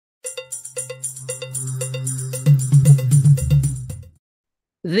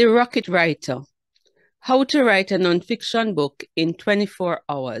The Rocket Writer: How to Write a Nonfiction Book in 24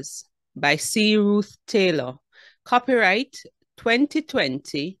 Hours by Ruth Taylor. Copyright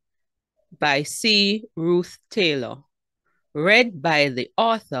 2020 by Ruth Taylor. Read by the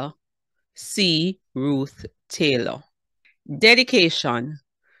author, Ruth Taylor. Dedication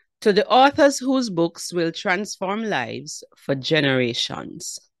to the authors whose books will transform lives for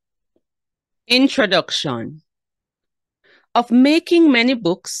generations. Introduction. Of making many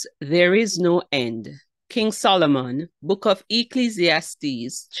books, there is no end. King Solomon, Book of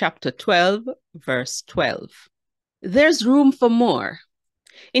Ecclesiastes, chapter 12, verse 12. There's room for more.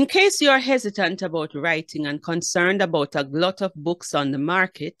 In case you're hesitant about writing and concerned about a glut of books on the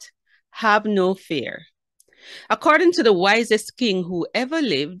market, have no fear. According to the wisest king who ever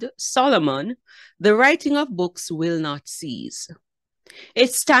lived, Solomon, the writing of books will not cease.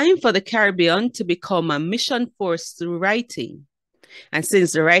 It's time for the Caribbean to become a mission force through writing. And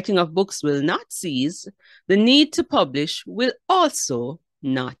since the writing of books will not cease, the need to publish will also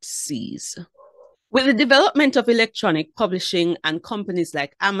not cease. With the development of electronic publishing and companies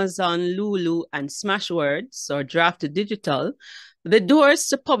like Amazon, Lulu, and Smashwords or Drafted Digital, the doors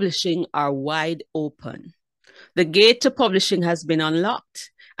to publishing are wide open. The gate to publishing has been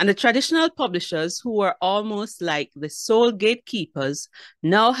unlocked, and the traditional publishers, who were almost like the sole gatekeepers,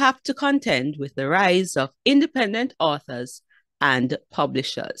 now have to contend with the rise of independent authors and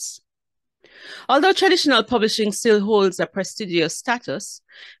publishers. Although traditional publishing still holds a prestigious status,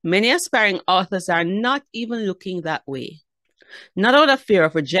 many aspiring authors are not even looking that way. Not out of fear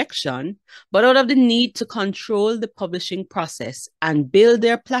of rejection, but out of the need to control the publishing process and build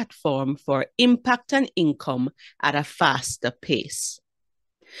their platform for impact and income at a faster pace.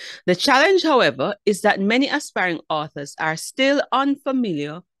 The challenge, however, is that many aspiring authors are still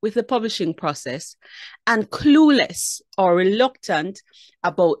unfamiliar with the publishing process and clueless or reluctant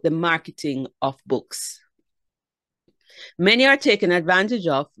about the marketing of books. Many are taken advantage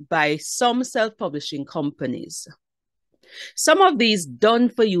of by some self-publishing companies. Some of these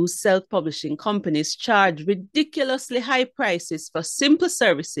done-for-you self-publishing companies charge ridiculously high prices for simple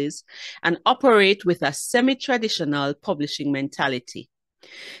services and operate with a semi-traditional publishing mentality.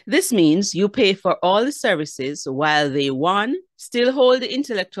 This means you pay for all the services while they, 1, still hold the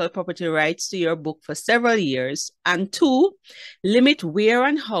intellectual property rights to your book for several years, and 2, limit where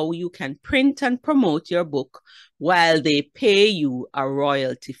and how you can print and promote your book while they pay you a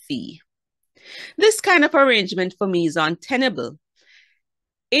royalty fee. This kind of arrangement for me is untenable.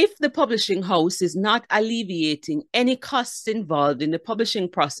 If the publishing house is not alleviating any costs involved in the publishing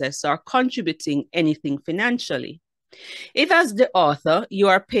process or contributing anything financially. If, as the author, you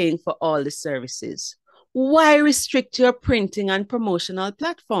are paying for all the services, why restrict your printing and promotional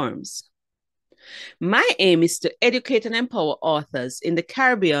platforms? My aim is to educate and empower authors in the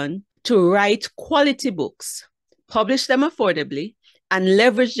Caribbean to write quality books, publish them affordably, and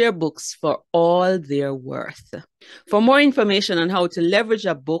leverage their books for all their worth. For more information on how to leverage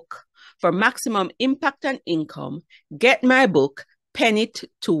a book for maximum impact and income, get my book, Pen It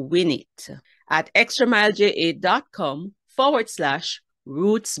to Win It, at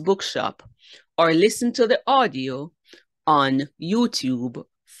extramileja8.com/Roots Bookshop, or listen to the audio on YouTube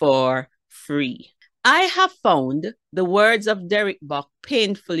for free. I have found the words of Derek Bok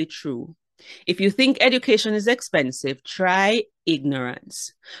painfully true. If you think education is expensive, try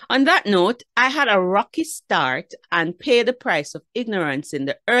ignorance. On that note, I had a rocky start and paid the price of ignorance in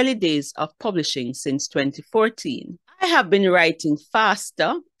the early days of publishing since 2014. I have been writing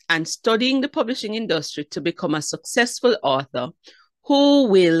faster and studying the publishing industry to become a successful author who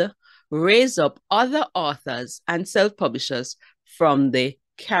will raise up other authors and self-publishers from the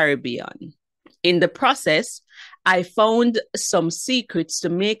Caribbean. In the process, I found some secrets to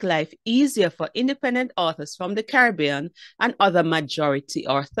make life easier for independent authors from the Caribbean and other majority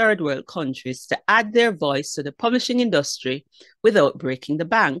or third world countries to add their voice to the publishing industry without breaking the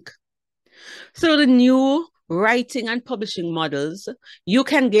bank. Through the new writing and publishing models, you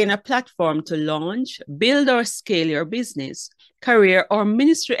can gain a platform to launch, build, or scale your business, career, or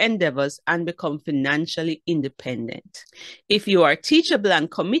ministry endeavors and become financially independent. If you are teachable and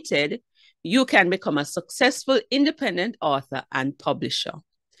committed, you can become a successful independent author and publisher.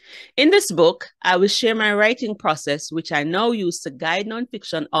 In this book, I will share my writing process, which I now use to guide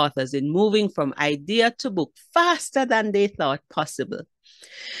nonfiction authors in moving from idea to book faster than they thought possible.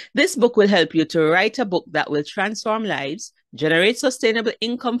 This book will help you to write a book that will transform lives, generate sustainable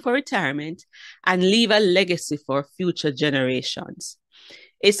income for retirement, and leave a legacy for future generations.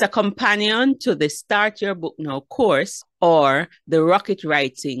 It's a companion to the Start Your Book Now course or the Rocket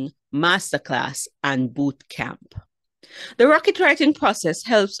Writing Masterclass and Boot Camp. The rocket writing process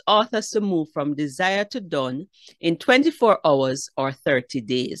helps authors to move from desire to done in 24 hours or 30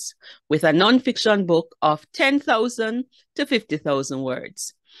 days, with a nonfiction book of 10,000 to 50,000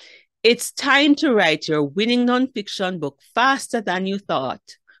 words. It's time to write your winning nonfiction book faster than you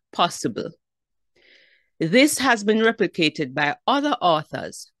thought possible. This has been replicated by other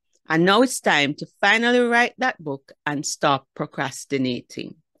authors, and now it's time to finally write that book and stop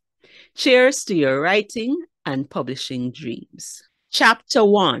procrastinating. Cheers to your writing and publishing dreams. Chapter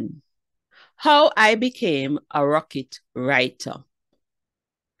 1: How I Became a Rocket Writer.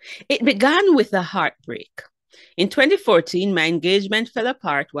 It began with a heartbreak. In 2014, my engagement fell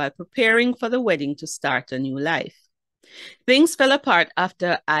apart while preparing for the wedding to start a new life. Things fell apart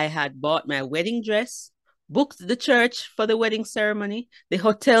after I had bought my wedding dress, booked the church for the wedding ceremony, the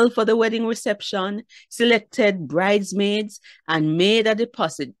hotel for the wedding reception, selected bridesmaids, and made a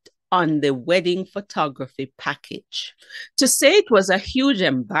deposit on the wedding photography package. To say it was a huge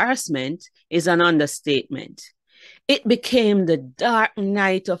embarrassment is an understatement. It became the dark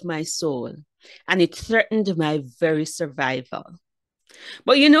night of my soul, and it threatened my very survival.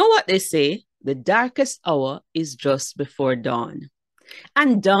 But you know what they say? The darkest hour is just before dawn.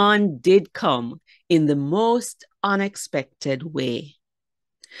 And dawn did come in the most unexpected way.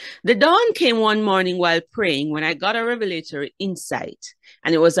 The dawn came one morning while praying when I got a revelatory insight,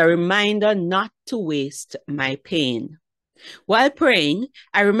 and it was a reminder not to waste my pain. While praying,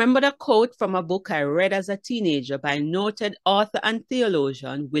 I remembered a quote from a book I read as a teenager by noted author and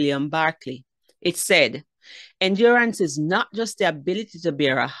theologian William Barclay. It said, "Endurance is not just the ability to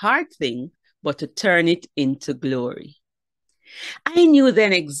bear a hard thing, but to turn it into glory." I knew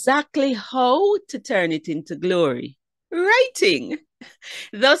then exactly how to turn it into glory: writing.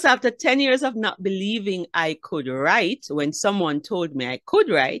 Thus, after 10 years of not believing I could write, when someone told me I could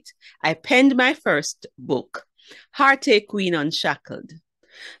write, I penned my first book, Heartache Queen Unshackled.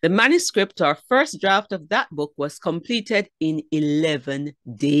 The manuscript or first draft of that book was completed in 11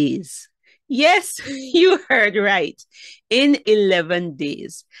 days. Yes, you heard right. In 11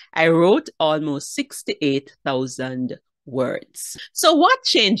 days, I wrote almost 68,000 words. So what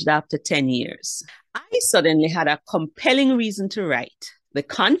changed after 10 years? I suddenly had a compelling reason to write, the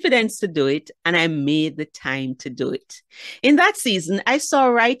confidence to do it, and I made the time to do it. In that season, I saw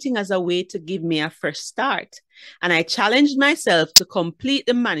writing as a way to give me a fresh start, and I challenged myself to complete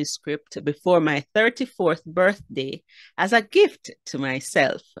the manuscript before my 34th birthday as a gift to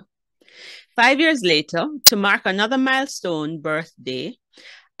myself. 5 years later, to mark another milestone birthday,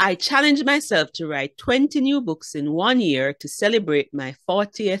 I challenged myself to write 20 new books in 1 year to celebrate my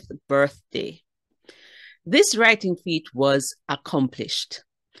 40th birthday. This writing feat was accomplished.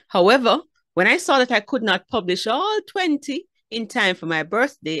 However, when I saw that I could not publish all 20 in time for my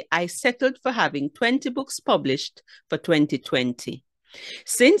birthday, I settled for having 20 books published for 2020.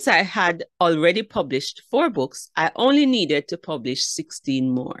 Since I had already published 4 books, I only needed to publish 16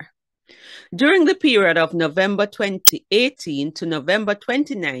 more. During the period of November 2018 to November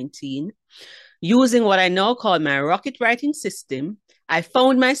 2019, using what I now call my rocket writing system, I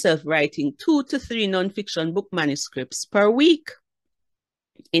found myself writing 2 to 3 nonfiction book manuscripts per week.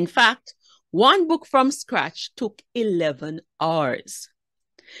 In fact, one book from scratch took 11 hours.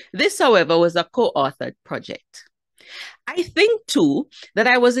 This, however, was a co-authored project. I think, too, that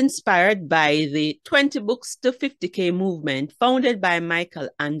I was inspired by the 20 books to 50K movement founded by Michael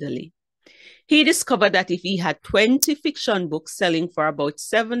Anderle. He discovered that if he had 20 fiction books selling for about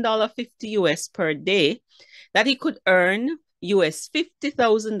 $7.50 US per day, that he could earn US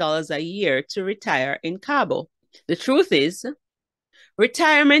 $50,000 a year to retire in Cabo. The truth is,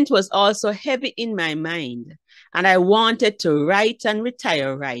 retirement was also heavy in my mind, and I wanted to write and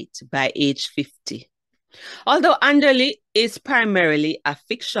retire right by age 50. Although Anderle is primarily a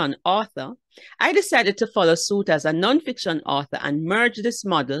fiction author, I decided to follow suit as a nonfiction author and merge this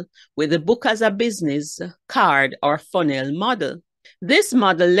model with the book as a business card or funnel model. This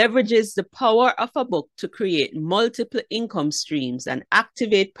model leverages the power of a book to create multiple income streams and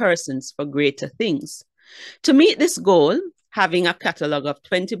activate persons for greater things. To meet this goal, having a catalog of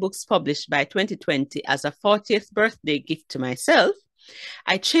 20 books published by 2020 as a 40th birthday gift to myself,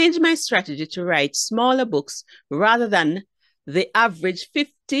 I changed my strategy to write smaller books rather than the average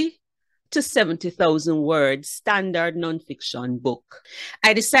 50 to 70,000 words standard nonfiction book.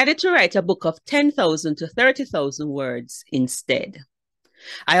 I decided to write a book of 10,000 to 30,000 words instead.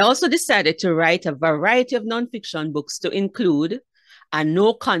 I also decided to write a variety of nonfiction books to include a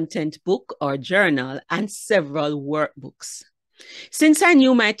no-content book or journal and several workbooks. Since I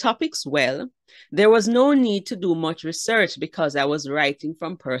knew my topics well, there was no need to do much research because I was writing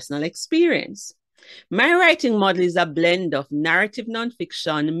from personal experience. My writing model is a blend of narrative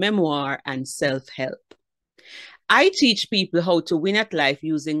nonfiction, memoir, and self-help. I teach people how to win at life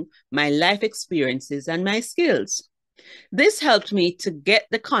using my life experiences and my skills. This helped me to get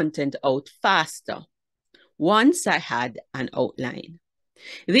the content out faster once I had an outline.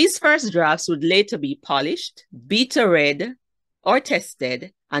 These first drafts would later be polished, beta read, or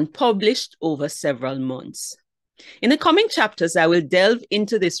tested, and published over several months. In the coming chapters, I will delve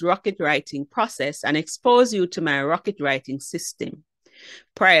into this rocket writing process and expose you to my rocket writing system.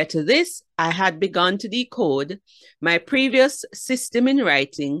 Prior to this, I had begun to decode my previous system in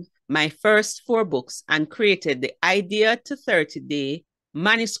writing my first 4 books and created the Idea to 30-Day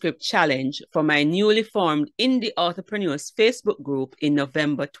Manuscript Challenge for my newly formed Indie Authorpreneurs Facebook group in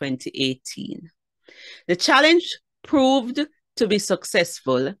November 2018. The challenge proved to be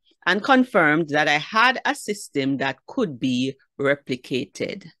successful and confirmed that I had a system that could be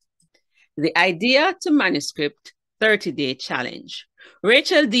replicated. The Idea to Manuscript 30-Day Challenge.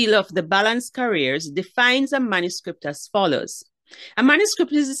 Rachel Deal of The Balanced Careers defines a manuscript as follows. A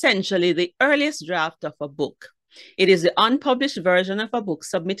manuscript is essentially the earliest draft of a book. It is the unpublished version of a book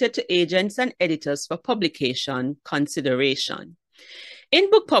submitted to agents and editors for publication consideration. In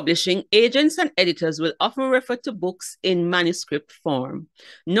book publishing, agents and editors will often refer to books in manuscript form,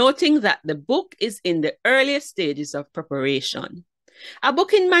 noting that the book is in the earliest stages of preparation. A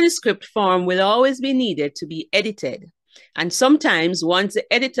book in manuscript form will always be needed to be edited, and sometimes once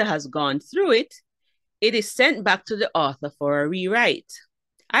the editor has gone through it, it is sent back to the author for a rewrite.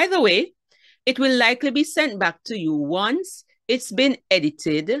 Either way, it will likely be sent back to you once it's been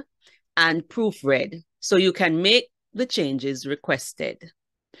edited and proofread, so you can make the changes requested.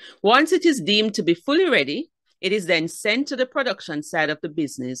 Once it is deemed to be fully ready, it is then sent to the production side of the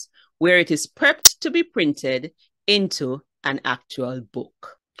business, where it is prepped to be printed into an actual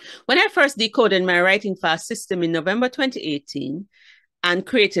book. When I first decoded my writing fast system in November 2018 and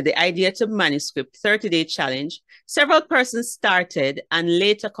created the Idea to Manuscript 30-Day Challenge, several persons started and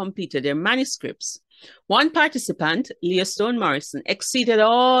later completed their manuscripts. One participant, Leah Stone Morrison, exceeded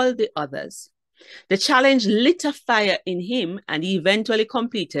all the others. The challenge lit a fire in him, and he eventually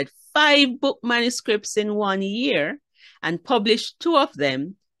completed 5 book manuscripts in 1 year and published 2 of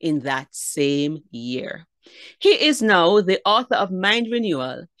them in that same year. He is now the author of Mind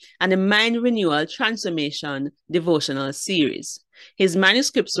Renewal and the Mind Renewal Transformation devotional series. His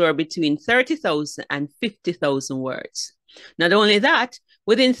manuscripts were between 30,000 and 50,000 words. Not only that,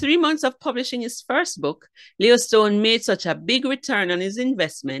 within 3 months of publishing his first book, Leo Stone made such a big return on his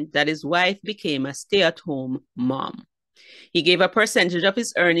investment that his wife became a stay-at-home mom. He gave a percentage of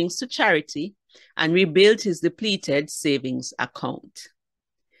his earnings to charity and rebuilt his depleted savings account.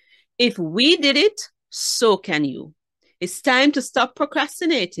 If we did it, so can you. It's time to stop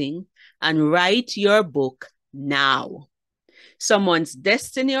procrastinating and write your book now. Someone's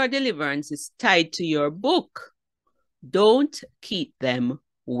destiny or deliverance is tied to your book. Don't keep them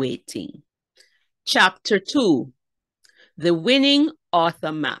waiting. Chapter 2, The Winning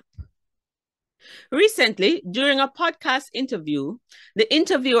Author Map. Recently, during a podcast interview, the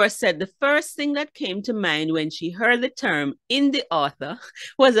interviewer said the first thing that came to mind when she heard the term indie author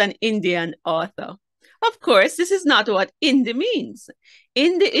was an Indian author. Of course, this is not what indie means.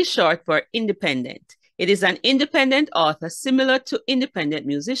 Indie is short for independent. It is an independent author similar to independent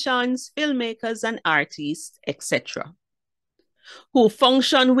musicians, filmmakers, and artists, etc., who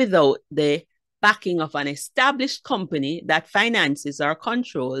function without the backing of an established company that finances or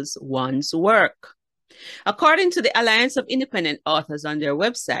controls one's work. According to the Alliance of Independent Authors on their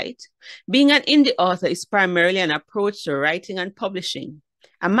website, being an indie author is primarily an approach to writing and publishing,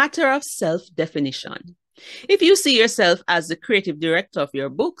 a matter of self-definition. If you see yourself as the creative director of your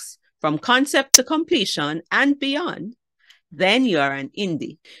books, from concept to completion and beyond, then you are an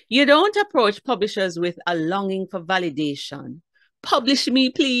indie. You don't approach publishers with a longing for validation. Publish me,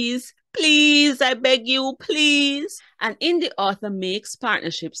 please. Please, I beg you, please. An indie author makes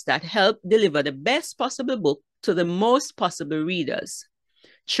partnerships that help deliver the best possible book to the most possible readers,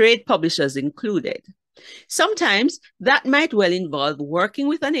 trade publishers included. Sometimes that might well involve working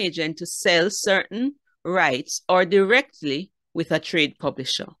with an agent to sell certain rights or directly with a trade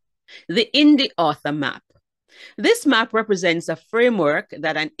publisher. The Indie Author Map. This map represents a framework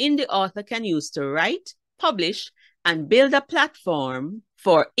that an indie author can use to write, publish, and build a platform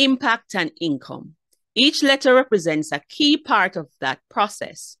for impact and income. Each letter represents a key part of that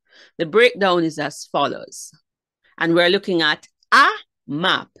process. The breakdown is as follows. And we're looking at a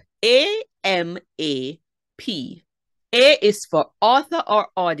map, A-M-A-P. A is for author or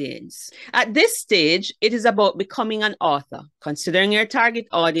audience. At this stage, it is about becoming an author, considering your target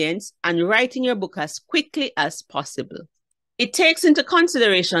audience, and writing your book as quickly as possible. It takes into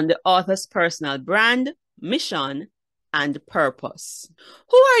consideration the author's personal brand, mission, and purpose.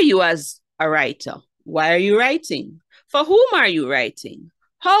 Who are you as a writer? Why are you writing? For whom are you writing?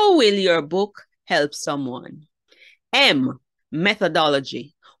 How will your book help someone? M,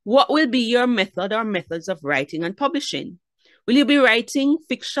 methodology. What will be your method or methods of writing and publishing? Will you be writing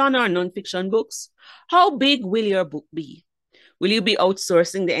fiction or non-fiction books? How big will your book be? Will you be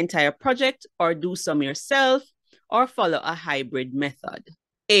outsourcing the entire project or do some yourself or follow a hybrid method?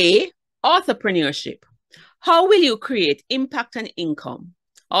 A, authorpreneurship. How will you create impact and income?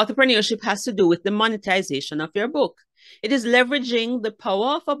 Authorpreneurship has to do with the monetization of your book. It is leveraging the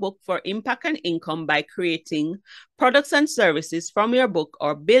power of a book for impact and income by creating products and services from your book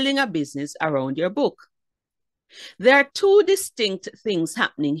or building a business around your book. There are two distinct things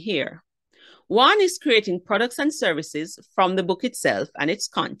happening here. One is creating products and services from the book itself and its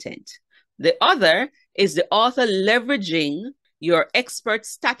content. The other is the author leveraging your expert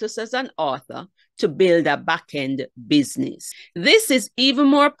status as an author to build a back-end business. This is even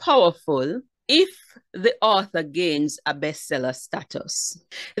more powerful if the author gains a bestseller status.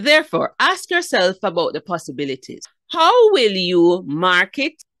 Therefore, ask yourself about the possibilities. How will you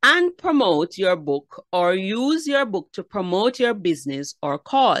market and promote your book or use your book to promote your business or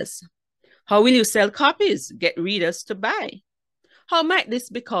cause? How will you sell copies, get readers to buy? How might this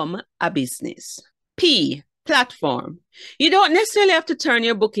become a business? P, platform. You don't necessarily have to turn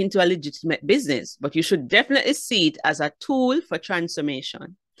your book into a legitimate business, but you should definitely see it as a tool for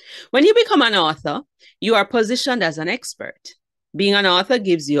transformation. When you become an author, you are positioned as an expert. Being an author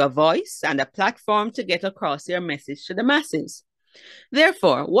gives you a voice and a platform to get across your message to the masses.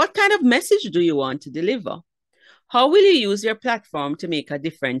 Therefore, what kind of message do you want to deliver? How will you use your platform to make a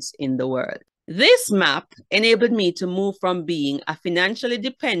difference in the world? This map enabled me to move from being a financially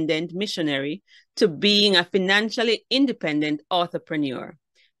dependent missionary to being a financially independent authorpreneur,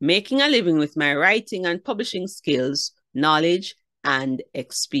 making a living with my writing and publishing skills, knowledge, and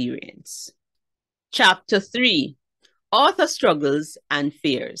experience. Chapter 3, Author Struggles and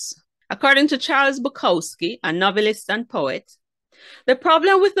Fears. According to Charles Bukowski, a novelist and poet, the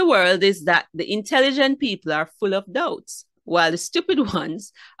problem with the world is that the intelligent people are full of doubts, while the stupid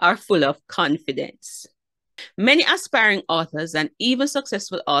ones are full of confidence. Many aspiring authors and even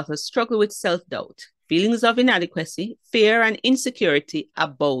successful authors struggle with self-doubt, feelings of inadequacy, fear, and insecurity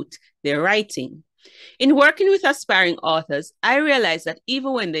about their writing. In working with aspiring authors, I realized that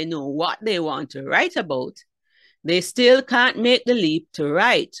even when they know what they want to write about, they still can't make the leap to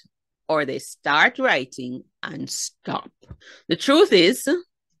write, or they start writing and stop. The truth is,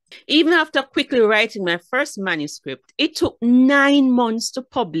 even after quickly writing my first manuscript, it took 9 months to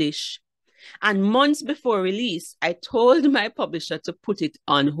publish. And months before release, I told my publisher to put it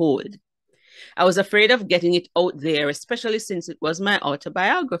on hold. I was afraid of getting it out there, especially since it was my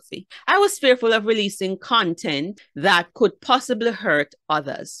autobiography. I was fearful of releasing content that could possibly hurt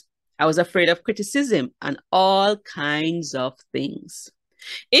others. I was afraid of criticism and all kinds of things.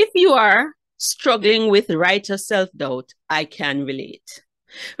 If you are struggling with writer self-doubt, I can relate.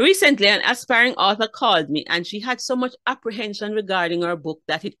 Recently, an aspiring author called me and she had so much apprehension regarding her book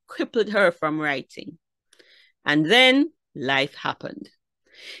that it crippled her from writing. And then life happened.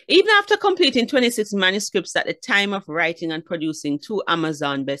 Even after completing 26 manuscripts at the time of writing and producing 2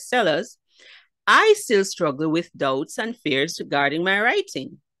 Amazon bestsellers, I still struggle with doubts and fears regarding my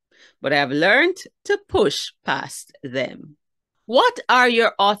writing. But I have learned to push past them. What are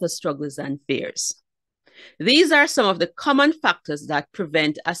your author struggles and fears? These are some of the common factors that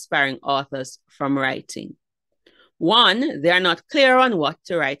prevent aspiring authors from writing. 1, they are not clear on what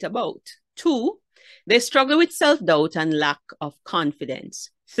to write about. 2, they struggle with self-doubt and lack of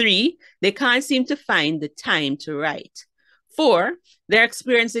confidence. 3, they can't seem to find the time to write. 4, they're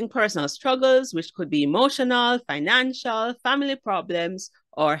experiencing personal struggles, which could be emotional, financial, family problems,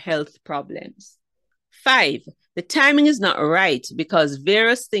 or health problems. 5, the timing is not right because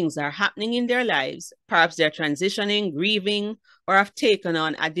various things are happening in their lives. Perhaps they're transitioning, grieving, or have taken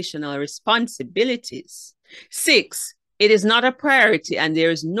on additional responsibilities. 6, it is not a priority and there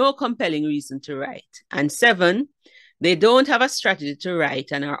is no compelling reason to write. And 7, they don't have a strategy to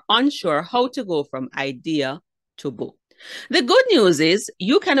write and are unsure how to go from idea to book. The good news is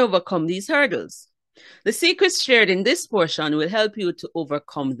you can overcome these hurdles. The secrets shared in this portion will help you to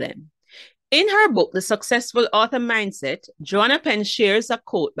overcome them. In her book, The Successful Author Mindset, Joanna Penn shares a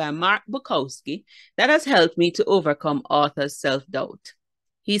quote by Mark Bukowski that has helped me to overcome authors' self-doubt.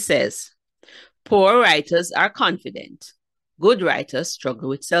 He says, Poor writers are confident. Good writers struggle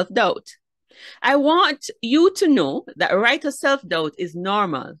with self-doubt. I want you to know that writer self-doubt is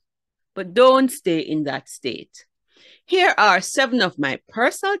normal, but don't stay in that state. Here are 7 of my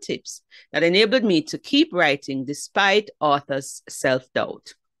personal tips that enabled me to keep writing despite authors'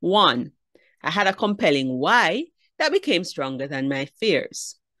 self-doubt. 1. I had a compelling why that became stronger than my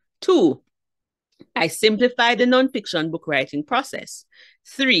fears. 2. I simplified the nonfiction book writing process.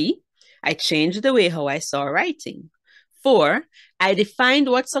 3. I changed the way how I saw writing. 4. I defined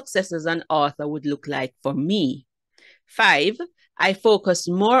what success as an author would look like for me. 5. I focused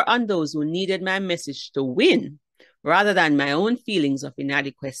more on those who needed my message to win rather than my own feelings of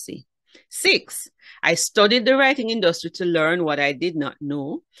inadequacy. 6. I studied the writing industry to learn what I did not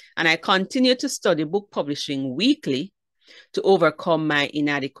know, and I continued to study book publishing weekly to overcome my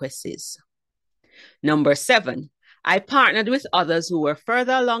inadequacies. Number 7, I partnered with others who were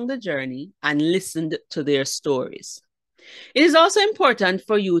further along the journey and listened to their stories. It is also important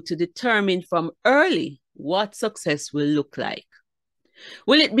for you to determine from early what success will look like.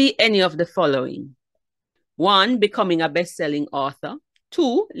 Will it be any of the following? 1, becoming a best-selling author.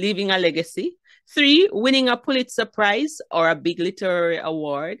 2, leaving a legacy. 3, winning a Pulitzer Prize or a big literary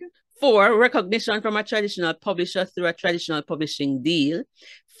award. 4, recognition from a traditional publisher through a traditional publishing deal.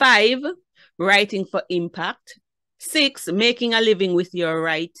 5, writing for impact. 6, making a living with your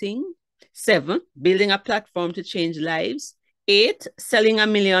writing. 7, building a platform to change lives. 8, selling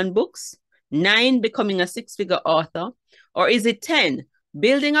 1 million books. 9, becoming a 6-figure author. Or is it 10,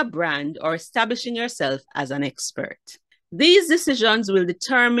 building a brand or establishing yourself as an expert? These decisions will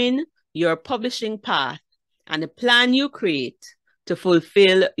determine your publishing path and the plan you create to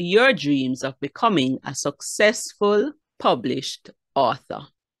fulfill your dreams of becoming a successful published author.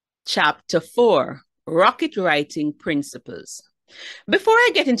 Chapter 4, Rocket Writing Principles. Before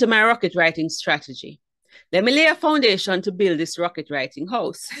I get into my rocket writing strategy, let me lay a foundation to build this rocket writing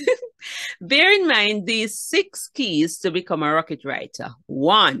house. Bear in mind these 6 keys to become a rocket writer.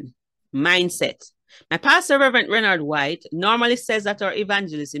 1, mindset. My pastor, Reverend Renard White, normally says at our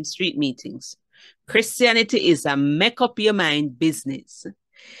evangelism street meetings, Christianity is a make up your mind business.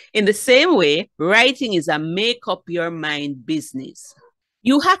 In the same way, writing is a make up your mind business.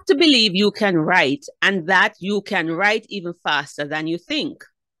 You have to believe you can write and that you can write even faster than you think.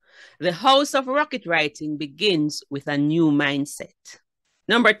 The house of rocket writing begins with a new mindset.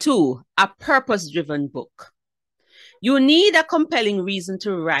 Number 2, a purpose-driven book. You need a compelling reason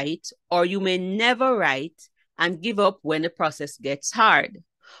to write, or you may never write and give up when the process gets hard.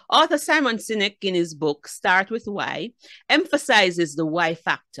 Author Simon Sinek, in his book Start With Why, emphasizes the why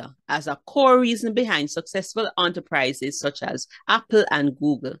factor as a core reason behind successful enterprises such as Apple and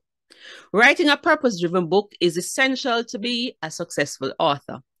Google. Writing a purpose-driven book is essential to be a successful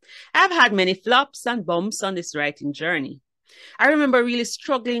author. I've had many flops and bumps on this writing journey. I remember really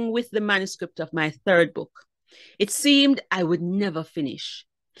struggling with the manuscript of my 3rd book. It seemed I would never finish.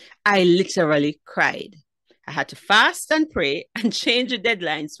 I literally cried. I had to fast and pray and change the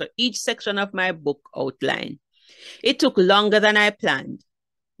deadlines for each section of my book outline. It took longer than I planned,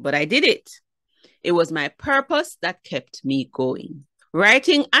 but I did it. It was my purpose that kept me going.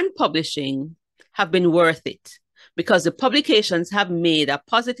 Writing and publishing have been worth it because the publications have made a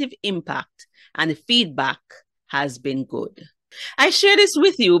positive impact and the feedback has been good. I share this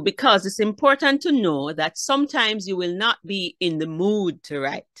with you because it's important to know that sometimes you will not be in the mood to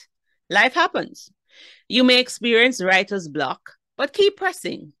write. Life happens. You may experience writer's block, but keep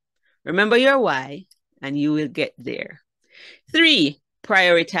pressing. Remember your why, and you will get there. 3,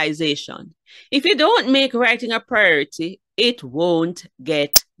 prioritization. If you don't make writing a priority, it won't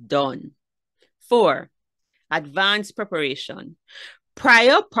get done. 4, advanced preparation.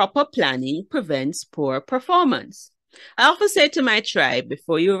 Prior proper planning prevents poor performance. I often say to my tribe,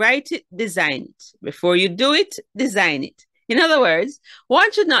 before you write it, design it. Before you do it, design it. In other words,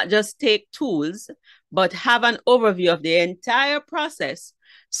 one should not just take tools, but have an overview of the entire process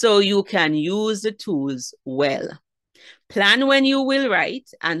so you can use the tools well. Plan when you will write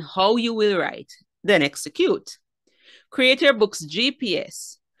and how you will write, then execute. Create your book's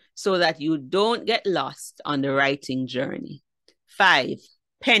GPS so that you don't get lost on the writing journey. 5,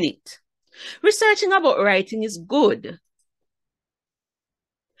 pen it. Researching about writing is good,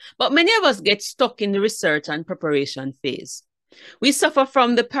 but many of us get stuck in the research and preparation phase. We suffer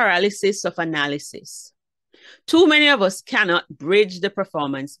from the paralysis of analysis. Too many of us cannot bridge the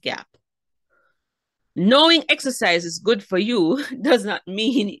performance gap. Knowing exercise is good for you does not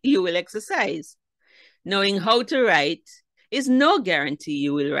mean you will exercise. Knowing how to write is no guarantee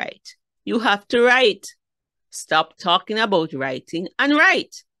you will write. You have to write. Stop talking about writing and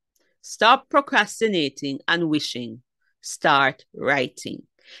write. Stop procrastinating and wishing. Start writing.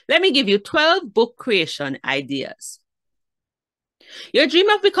 Let me give you 12 book creation ideas. Your dream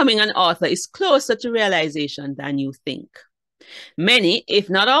of becoming an author is closer to realization than you think. Many, if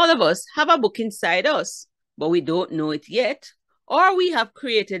not all of us, have a book inside us, but we don't know it yet, or we have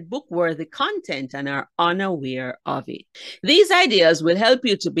created book-worthy content and are unaware of it. These ideas will help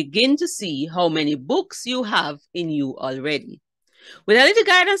you to begin to see how many books you have in you already. With a little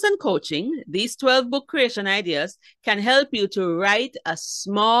guidance and coaching, these 12 book creation ideas can help you to write a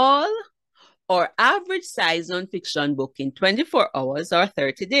small or average size nonfiction book in 24 hours or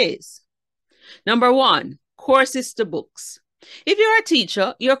 30 days. Number 1, courses to books. If you're a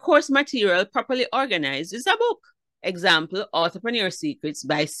teacher, your course material properly organized is a book. Example, Entrepreneur Secrets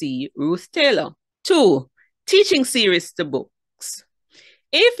by Ruth Taylor. 2, teaching series to books.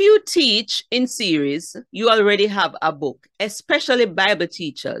 If you teach in series, you already have a book, especially Bible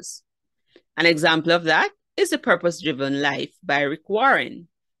teachers. An example of that is The Purpose-Driven Life by Rick Warren.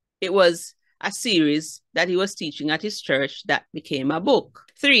 It was a series that he was teaching at his church that became a book.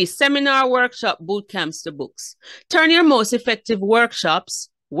 3, seminar, workshop, boot camps to books. Turn your most effective workshops,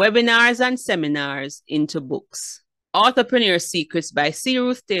 webinars, and seminars into books. Entrepreneur Secrets by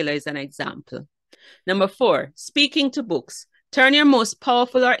Ruth Taylor is an example. Number 4, speaking to books. Turn your most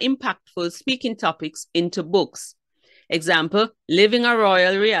powerful or impactful speaking topics into books. Example, Living a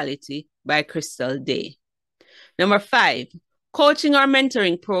Royal Reality by Crystal Day. Number 5, coaching or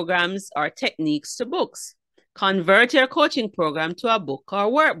mentoring programs or techniques to books. Convert your coaching program to a book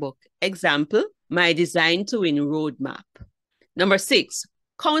or workbook. Example, My Design to Win Roadmap. Number 6,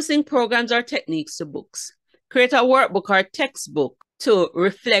 counseling programs or techniques to books. Create a workbook or textbook to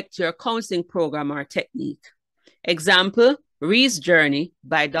reflect your counseling program or technique. Example, Ree's Journey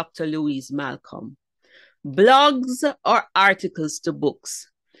by Dr. Louise Malcolm. Blogs or articles to books.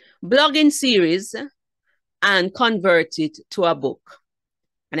 Blogging series and convert it to a book.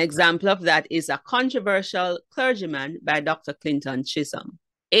 An example of that is A Controversial Clergyman by Dr. Clinton Chisholm.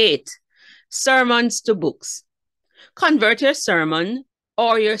 8, sermons to books. Convert your sermon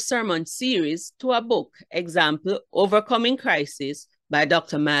or your sermon series to a book. Example, Overcoming Crisis by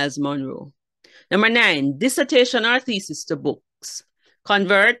Dr. Miles Monroe. Number 9, dissertation or thesis to books.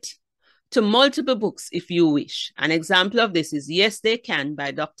 Convert to multiple books if you wish. An example of this is Yes, They Can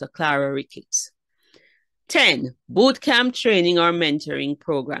by Dr. Clara Ricketts. 10, bootcamp training or mentoring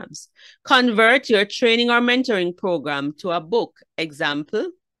programs. Convert your training or mentoring program to a book. Example,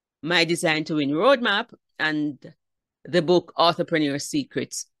 My Design to Win Roadmap and the book Entrepreneur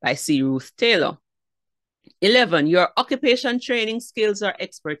Secrets by Ruth Taylor. 11, your occupation training skills or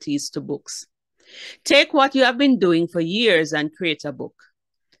expertise to books. Take what you have been doing for years and create a book.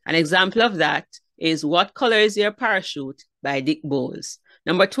 An example of that is What Color is Your Parachute by Dick Bowles.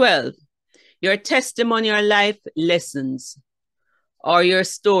 Number 12, your testimony or life lessons or your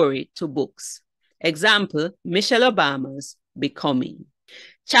story to books. Example, Michelle Obama's Becoming.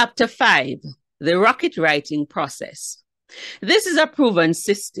 Chapter 5, the rocket writing process. This is a proven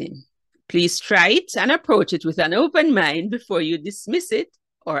system. Please try it and approach it with an open mind before you dismiss it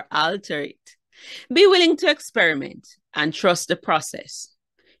or alter it. Be willing to experiment and trust the process.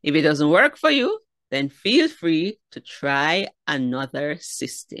 If it doesn't work for you, then feel free to try another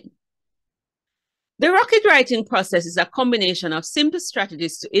system. The rocket writing process is a combination of simple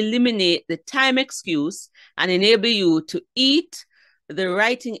strategies to eliminate the time excuse and enable you to eat the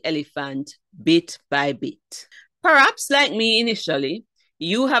writing elephant bit by bit. Perhaps like me initially,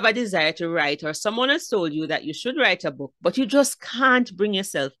 you have a desire to write or someone has told you that you should write a book, but you just can't bring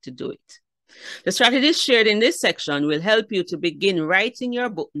yourself to do it. The strategies shared in this section will help you to begin writing your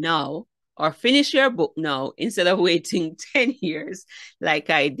book now or finish your book now instead of waiting 10 years like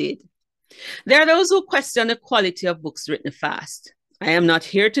I did. There are those who question the quality of books written fast. I am not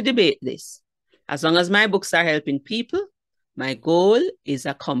here to debate this. As long as my books are helping people, my goal is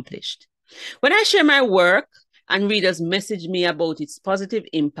accomplished. When I share my work and readers message me about its positive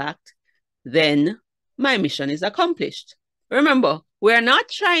impact, then my mission is accomplished. Remember, we are not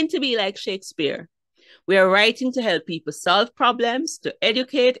trying to be like Shakespeare. We are writing to help people solve problems, to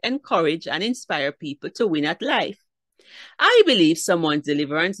educate, encourage, and inspire people to win at life. I believe someone's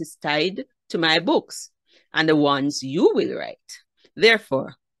deliverance is tied to my books and the ones you will write.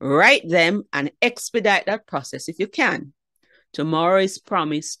 Therefore, write them and expedite that process if you can. Tomorrow is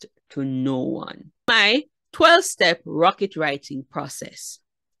promised to no one. My 12-step rocket writing process.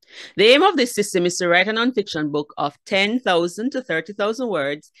 The aim of this system is to write a nonfiction book of 10,000 to 30,000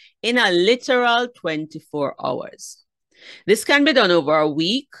 words in a literal 24 hours. This can be done over a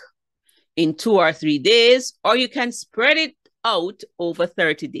week, in 2 or 3 days, or you can spread it out over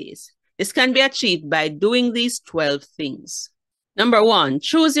 30 days. This can be achieved by doing these 12 things. Number 1,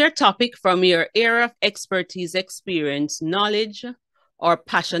 choose your topic from your area of expertise, experience, knowledge, or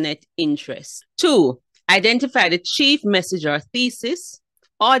passionate interest. 2, identify the chief message or thesis,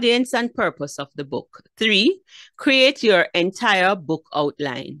 audience, and purpose of the book. 3, create your entire book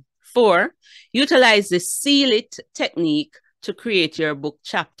outline. 4, utilize the seal it technique to create your book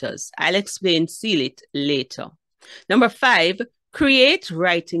chapters. I'll explain seal it later. Number 5, create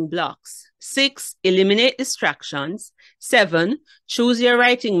writing blocks. 6, eliminate distractions. 7, choose your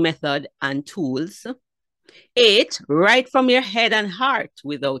writing method and tools. 8, write from your head and heart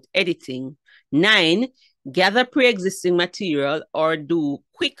without editing. 9, gather pre-existing material or do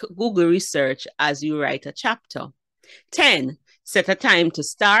quick Google research as you write a chapter. 10, set a time to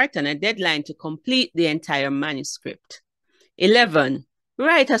start and a deadline to complete the entire manuscript. 11,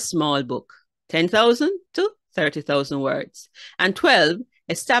 write a small book, 10,000 to 30,000 words. And 12,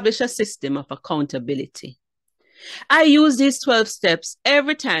 establish a system of accountability. I use these 12 steps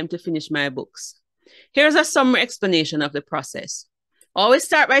every time to finish my books. Here's a summary explanation of the process. Always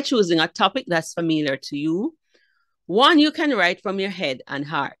start by choosing a topic that's familiar to you, one you can write from your head and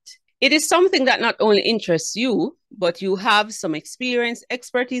heart. It is something that not only interests you, but you have some experience,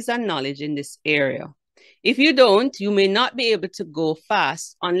 expertise, and knowledge in this area. If you don't, you may not be able to go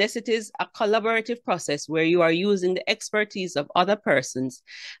fast unless it is a collaborative process where you are using the expertise of other persons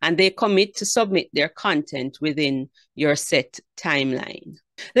and they commit to submit their content within your set timeline.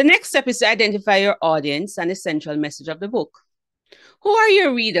 The next step is to identify your audience and the central message of the book. Who are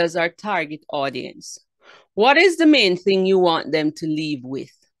your readers or target audience? What is the main thing you want them to leave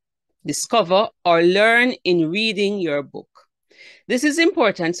with, discover, or learn in reading your book? This is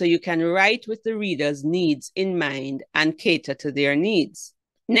important so you can write with the reader's needs in mind and cater to their needs.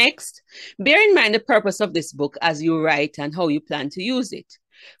 Next, bear in mind the purpose of this book as you write and how you plan to use it.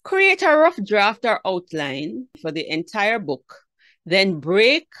 Create a rough draft or outline for the entire book, then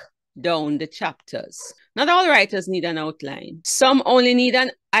break down the chapters. Not all writers need an outline. Some only need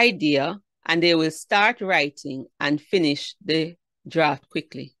an idea and they will start writing and finish the draft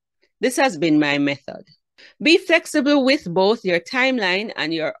quickly. This has been my method. Be flexible with both your timeline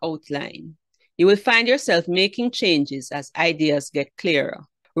and your outline. You will find yourself making changes as ideas get clearer.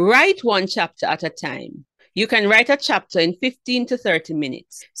 Write one chapter at a time. You can write a chapter in 15 to 30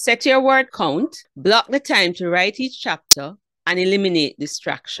 minutes. Set your word count, block the time to write each chapter, and eliminate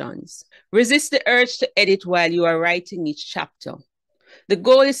distractions. Resist the urge to edit while you are writing each chapter. The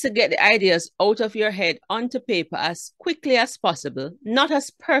goal is to get the ideas out of your head onto paper as quickly as possible, not as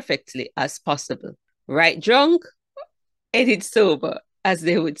perfectly as possible. Write drunk, edit sober, as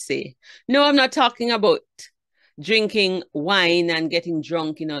they would say. No, I'm not talking about drinking wine and getting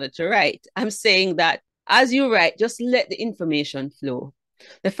drunk in order to write. I'm saying that as you write, just let the information flow.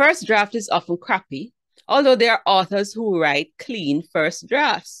 The first draft is often crappy, although there are authors who write clean first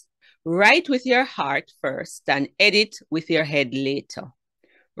drafts. Write with your heart first and edit with your head later.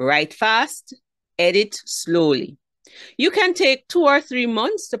 Write fast, edit slowly. You can take 2 or 3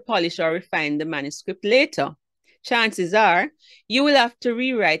 months to polish or refine the manuscript later. Chances are you will have to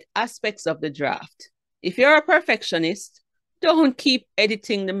rewrite aspects of the draft. If you're a perfectionist, don't keep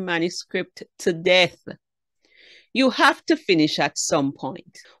editing the manuscript to death. You have to finish at some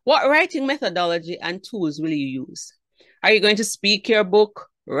point. What writing methodology and tools will you use? Are you going to speak your book,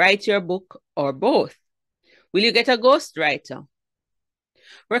 write your book, or both? Will you get a ghostwriter?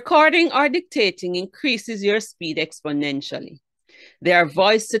 Recording or dictating increases your speed exponentially. There are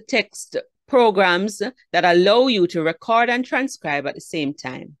voice-to-text programs that allow you to record and transcribe at the same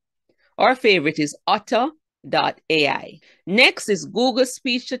time. Our favorite is Otter.ai. Next is Google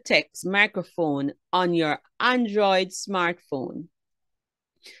Speech-to-Text microphone on your Android smartphone.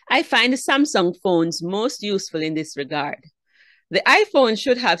 I find the Samsung phones most useful in this regard. The iPhone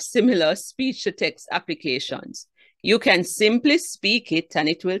should have similar speech-to-text applications. You can simply speak it and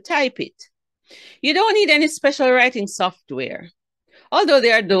it will type it. You don't need any special writing software, although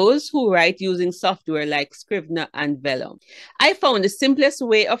there are those who write using software like Scrivener and Vellum. I found the simplest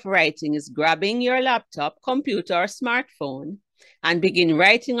way of writing is grabbing your laptop, computer, or smartphone and begin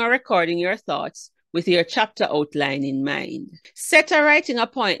writing or recording your thoughts with your chapter outline in mind. Set a writing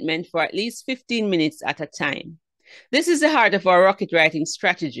appointment for at least 15 minutes at a time. This is the heart of our rocket writing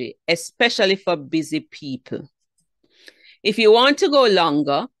strategy, especially for busy people. If you want to go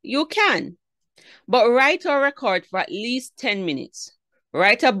longer, you can, but write or record for at least 10 minutes.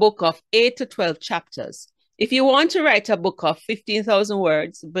 Write a book of 8 to 12 chapters. If you want to write a book of 15,000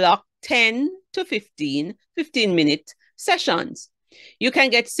 words, block 10 to 15-minute sessions. You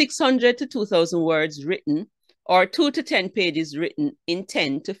can get 600 to 2,000 words written or 2 to 10 pages written in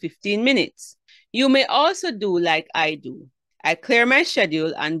 10 to 15 minutes. You may also do like I do. I clear my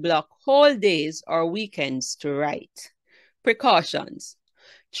schedule and block whole days or weekends to write. Precautions.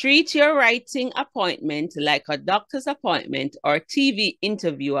 Treat your writing appointment like a doctor's appointment or TV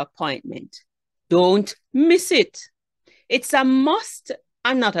interview appointment. Don't miss it. It's a must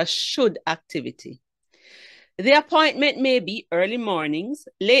and not a should activity. The appointment may be early mornings,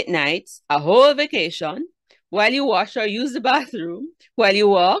 late nights, a whole vacation, while you wash or use the bathroom, while you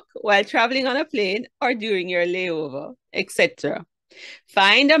walk, while traveling on a plane, or during your layover, etc.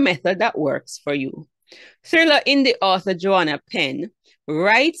 Find a method that works for you. Thriller indie author Joanna Penn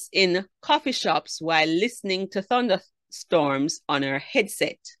writes in coffee shops while listening to thunderstorms on her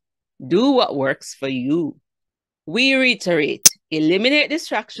headset. Do what works for you. We reiterate, eliminate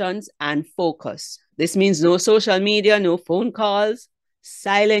distractions and focus. This means no social media, no phone calls,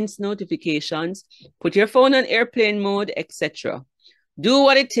 silence notifications, put your phone on airplane mode, etc. Do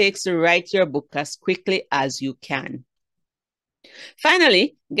what it takes to write your book as quickly as you can.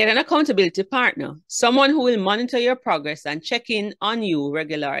 Finally, get an accountability partner, someone who will monitor your progress and check in on you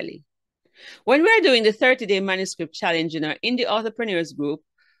regularly. When we're doing the 30-day manuscript challenge in our Indie Authorpreneurs group,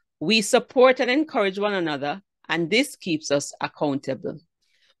 we support and encourage one another, and this keeps us accountable.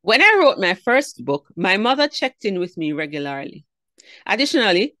 When I wrote my first book, my mother checked in with me regularly.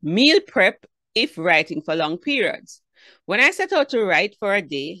 Additionally, meal prep if writing for long periods. When I set out to write for a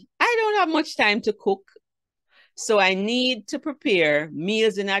day, I don't have much time to cook, so I need to prepare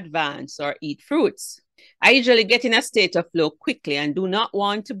meals in advance or eat fruits. I usually get in a state of flow quickly and do not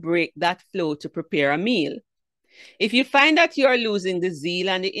want to break that flow to prepare a meal. If you find that you are losing the zeal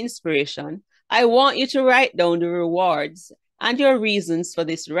and the inspiration, I want you to write down the rewards and your reasons for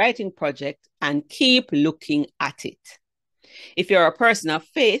this writing project and keep looking at it. If you're a person of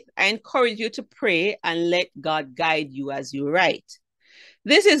faith, I encourage you to pray and let God guide you as you write.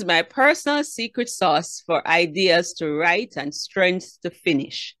 This is my personal secret sauce for ideas to write and strength to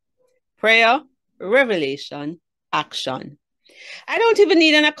finish. Prayer, revelation, action. I don't even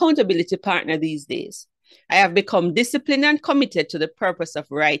need an accountability partner these days. I have become disciplined and committed to the purpose of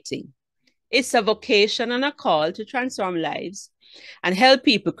writing. It's a vocation and a call to transform lives and help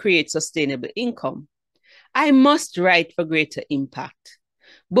people create sustainable income. I must write for greater impact.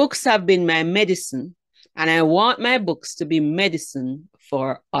 Books have been my medicine, and I want my books to be medicine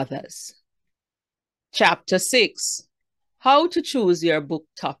for others. Chapter 6, How to Choose Your Book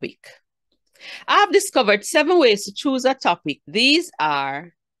Topic. I have discovered 7 ways to choose a topic. These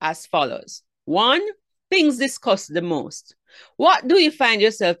are as follows. 1, things discussed the most. What do you find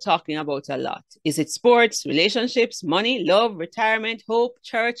yourself talking about a lot? Is it sports, relationships, money, love, retirement, hope,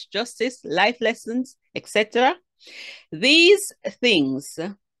 church, justice, life lessons, etc.? These things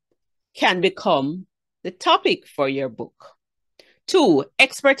can become the topic for your book. 2,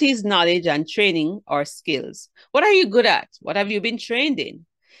 expertise, knowledge, and training or skills. What are you good at? What have you been trained in?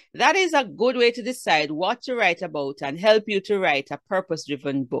 That is a good way to decide what to write about and help you to write a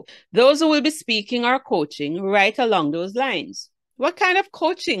purpose-driven book. Those who will be speaking or coaching, write along those lines. What kind of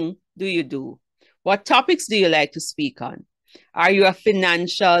coaching do you do? What topics do you like to speak on? Are you a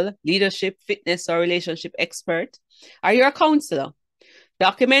financial, leadership, fitness, or relationship expert? Are you a counselor?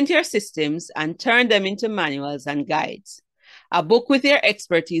 Document your systems and turn them into manuals and guides. A book with your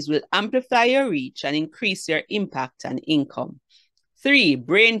expertise will amplify your reach and increase your impact and income. 3,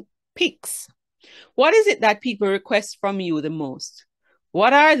 brain picks. What is it that people request from you the most?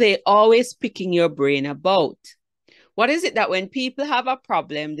 What are they always picking your brain about? What is it that when people have a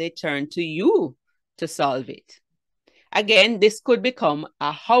problem, they turn to you to solve it? Again, this could become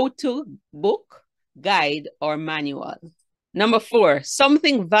a how-to book, guide, or manual. Number 4,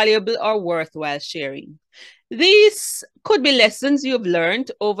 something valuable or worthwhile sharing. These could be lessons you've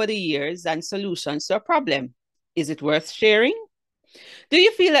learned over the years and solutions to a problem. Is it worth sharing? Do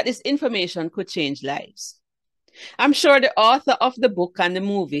you feel that this information could change lives? I'm sure the author of the book and the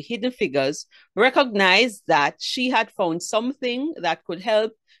movie Hidden Figures recognized that she had found something that could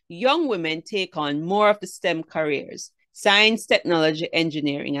help young women take on more of the STEM careers, science, technology,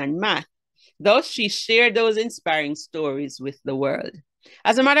 engineering, and math. Thus, she shared those inspiring stories with the world.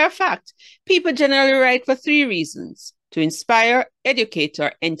 As a matter of fact, people generally write for 3 reasons: to inspire, educate,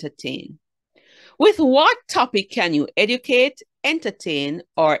 or entertain. With what topic can you educate, entertain,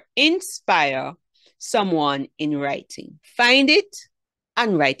 or inspire someone in writing? Find it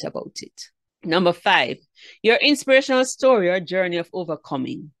and write about it. Number 5, your inspirational story or journey of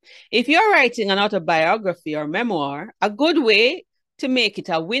overcoming. If you're writing an autobiography or memoir, a good way to make it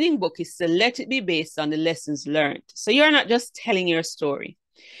a winning book is to let it be based on the lessons learned. So you're not just telling your story.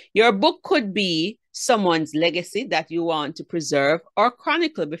 Your book could be someone's legacy that you want to preserve or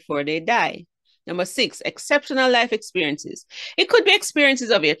chronicle before they die. Number 6, exceptional life experiences. It could be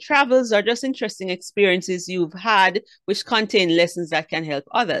experiences of your travels or just interesting experiences you've had which contain lessons that can help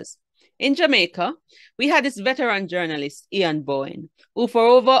others. In Jamaica, we had this veteran journalist, Ian Bowen, who for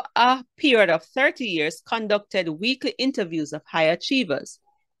over a period of 30 years conducted weekly interviews of high achievers.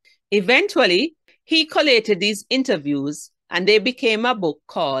 Eventually, he collated these interviews and they became a book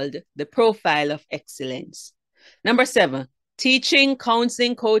called The Profile of Excellence. Number 7, teaching,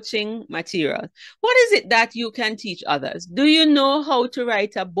 counseling, coaching material. What is it that you can teach others? Do you know how to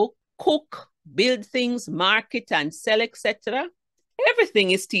write a book, cook, build things, market and sell, etc.? Everything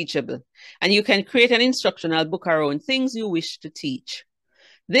is teachable, and you can create an instructional book around things you wish to teach.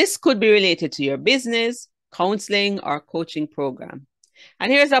 This could be related to your business, counseling, or coaching program.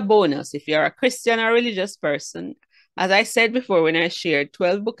 And here's a bonus. If you're a Christian or religious person, as I said before when I shared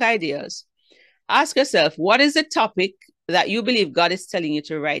 12 book ideas, ask yourself, what is the topic that you believe God is telling you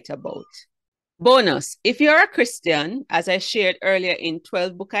to write about? Bonus, if you're a Christian, as I shared earlier in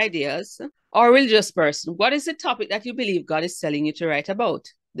 12 book ideas, or a religious person, what is the topic that you believe God is telling you to write about?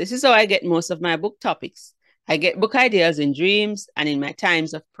 This is how I get most of my book topics. I get book ideas in dreams and in my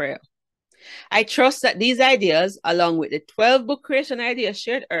times of prayer. I trust that these ideas, along with the 12 book creation ideas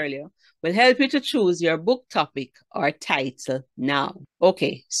shared earlier, will help you to choose your book topic or title now.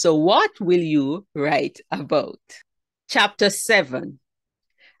 Okay, so what will you write about? Chapter 7.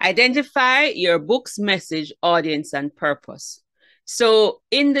 Identify your book's message, audience, and purpose. So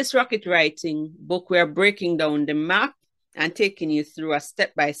in this rocket writing book, we're breaking down the map and taking you through a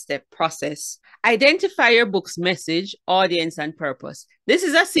step-by-step process. Identify your book's message, audience, and purpose. This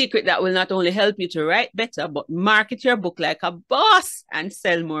is a secret that will not only help you to write better, but market your book like a boss and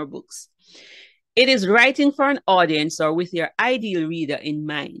sell more books. It is writing for an audience or with your ideal reader in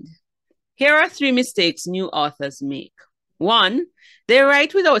mind. Here are 3 mistakes new authors make. 1, they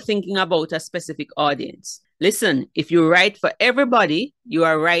write without thinking about a specific audience. Listen, if you write for everybody, you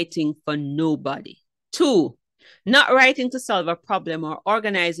are writing for nobody. 2, not writing to solve a problem or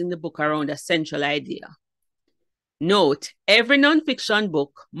organizing the book around a central idea. Note, every nonfiction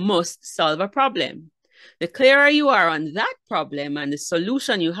book must solve a problem. The clearer you are on that problem and the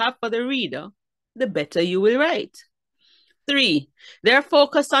solution you have for the reader, the better you will write. 3, they're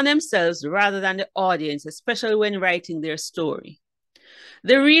focused on themselves rather than the audience, especially when writing their story.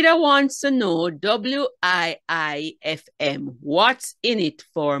 The reader wants to know WIIFM, what's in it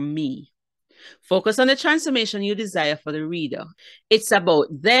for me? Focus on the transformation you desire for the reader. It's about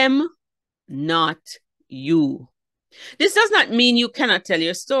them, not you. This does not mean you cannot tell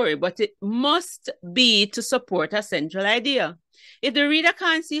your story, but it must be to support a central idea. If the reader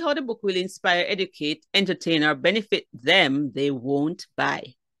can't see how the book will inspire, educate, entertain, or benefit them, they won't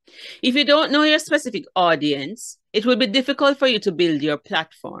buy. If you don't know your specific audience, it will be difficult for you to build your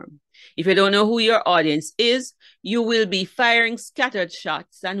platform. If you don't know who your audience is, you will be firing scattered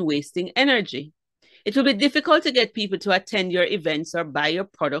shots and wasting energy. It will be difficult to get people to attend your events or buy your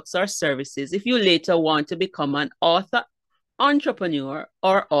products or services if you later want to become an author, entrepreneur,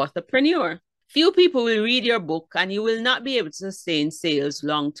 or authorpreneur. Few people will read your book and you will not be able to sustain sales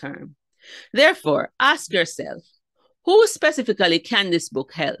long term. Therefore, ask yourself, who specifically can this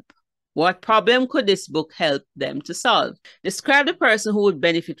book help? What problem could this book help them to solve? Describe the person who would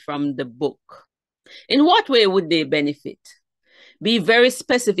benefit from the book. In what way would they benefit? Be very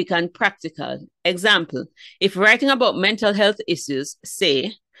specific and practical. Example, if writing about mental health issues,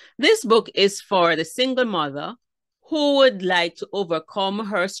 say, this book is for the single mother who would like to overcome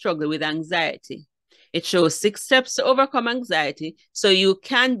her struggle with anxiety. It shows 6 steps to overcome anxiety so you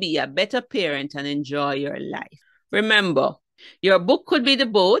can be a better parent and enjoy your life. Remember, your book could be the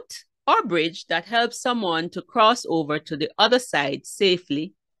boat or bridge that helps someone to cross over to the other side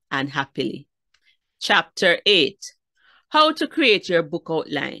safely and happily. Chapter 8. How to create your book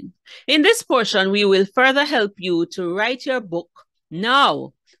outline. In this portion, we will further help you to write your book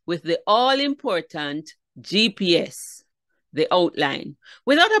now with the all-important GPS, the outline.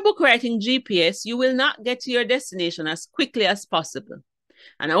 Without a book writing GPS, you will not get to your destination as quickly as possible.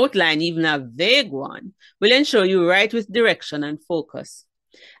 An outline, even a vague one, will ensure you write with direction and focus.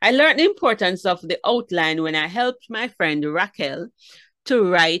 I learned the importance of the outline when I helped my friend Raquel to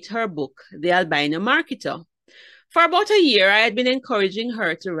write her book, The Albino Marketer. For about a year, I had been encouraging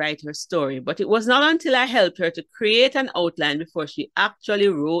her to write her story, but it was not until I helped her to create an outline before she actually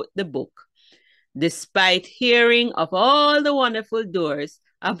wrote the book, despite hearing of all the wonderful doors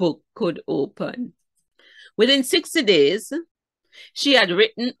a book could open. Within 60 days, she had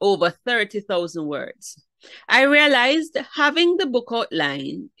written over 30,000 words. I realized having the book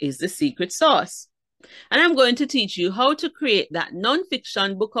outline is the secret sauce. And I'm going to teach you how to create that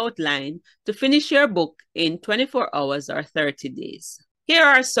non-fiction book outline to finish your book in 24 hours or 30 days. Here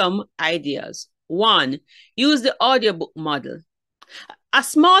are some ideas. 1. Use the audiobook model. A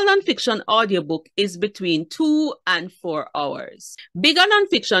small nonfiction audiobook is between 2 and 4 hours. Bigger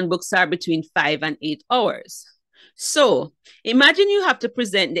nonfiction books are between 5 and 8 hours. So imagine you have to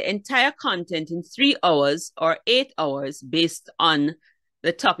present the entire content in 3 hours or 8 hours based on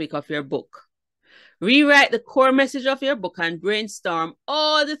the topic of your book. Rewrite the core message of your book and brainstorm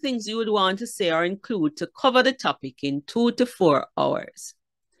all the things you would want to say or include to cover the topic in 2 to 4 hours.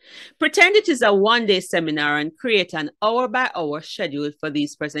 Pretend it is a one-day seminar and create an hour-by-hour schedule for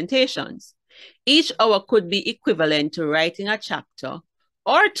these presentations. Each hour could be equivalent to writing a chapter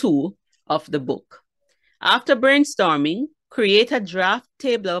or 2 of the book. After brainstorming, create a draft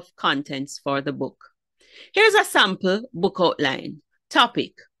table of contents for the book. Here's a sample book outline.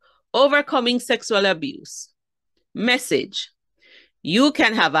 Topic: overcoming sexual abuse. Message: you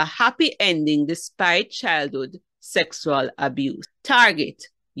can have a happy ending despite childhood sexual abuse. Target: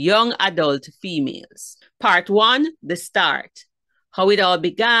 young adult females. Part 1, the start. How it all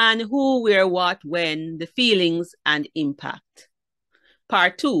began, who, where, what, when, the feelings and impact.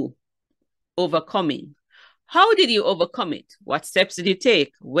 Part 2, overcoming. How did you overcome it? What steps did you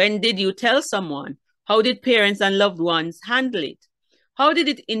take? When did you tell someone? How did parents and loved ones handle it? How did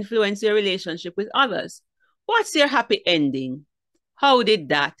it influence your relationship with others? What's your happy ending? How did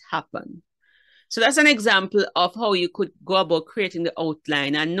that happen? So that's an example of how you could go about creating the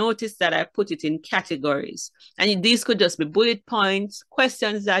outline. And notice that I put it in categories. And these could just be bullet points,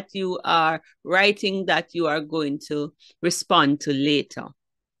 questions that you are writing that you are going to respond to later.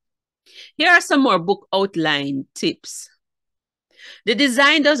 Here are some more book outline tips. The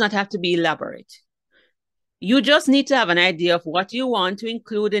design does not have to be elaborate. You just need to have an idea of what you want to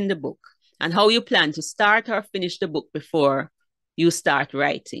include in the book and how you plan to start or finish the book before you start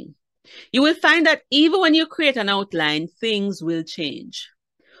writing. You will find that even when you create an outline, things will change.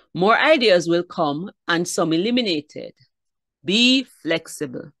 More ideas will come and some eliminated. Be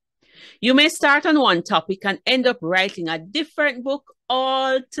flexible. You may start on one topic and end up writing a different book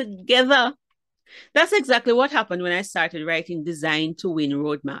altogether. That's exactly what happened when I started writing Design to Win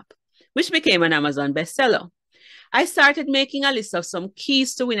Roadmap, which became an Amazon bestseller. I started making a list of some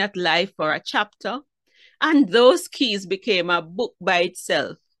keys to win at life for a chapter, and those keys became a book by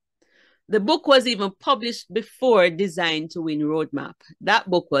itself. The book was even published before Design to Win Roadmap. That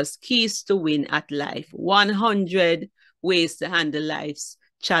book was Keys to Win at Life, 100 Ways to Handle Life's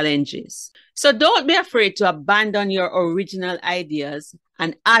Challenges. So don't be afraid to abandon your original ideas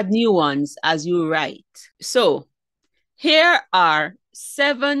and add new ones as you write. So here are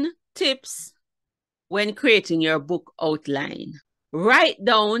 7 tips when creating your book outline. Write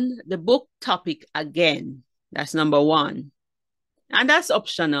down the book topic again. That's number 1. And that's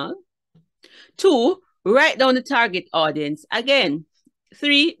optional. 2, write down the target audience again.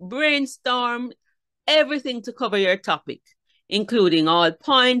 3, brainstorm everything to cover your topic, including all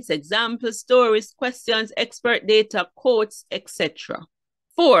points, examples, stories, questions, expert data, quotes, etc.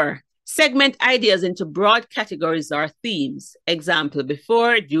 4, segment ideas into broad categories or themes. Example: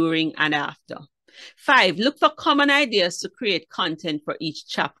 before, during, and after. 5, look for common ideas to create content for each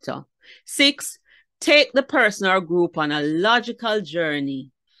chapter. 6, take the person or group on a logical journey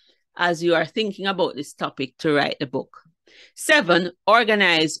as you are thinking about this topic to write the book. 7,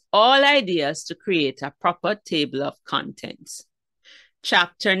 organize all ideas to create a proper table of contents.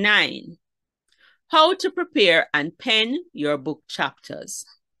 Chapter 9, how to prepare and pen your book chapters.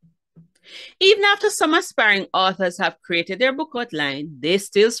 Even after some aspiring authors have created their book outline, they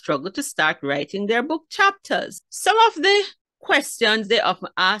still struggle to start writing their book chapters. Some of the questions they often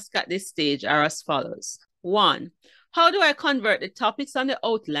ask at this stage are as follows. 1, how do I convert the topics on the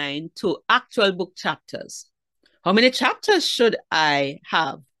outline to actual book chapters? How many chapters should I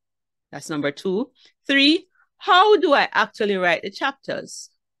have? That's number 2. 3, how do I actually write the chapters?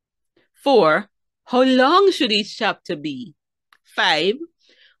 4, how long should each chapter be? 5,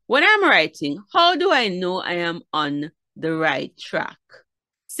 when I'm writing, how do I know I am on the right track?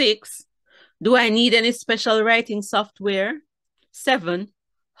 6, do I need any special writing software? 7,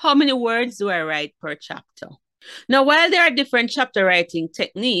 how many words do I write per chapter? Now, while there are different chapter writing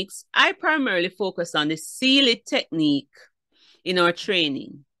techniques, I primarily focus on the seal it technique in our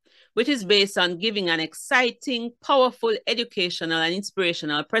training, which is based on giving an exciting, powerful, educational, and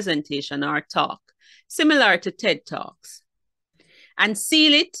inspirational presentation or talk, similar to TED Talks. And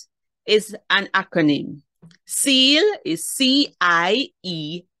seal it is an acronym. SEAL is C-I-E-L.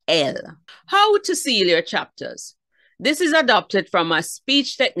 How to seal your chapters? This is adopted from a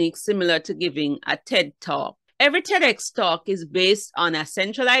speech technique similar to giving a TED Talk. Every TEDx talk is based on a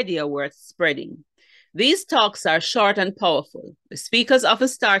central idea worth spreading. These talks are short and powerful. The speakers often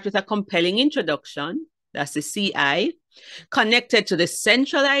start with a compelling introduction, that's the CI, connected to the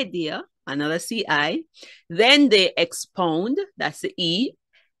central idea, another CI. Then they expound, that's the E,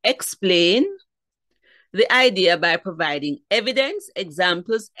 explain the idea by providing evidence,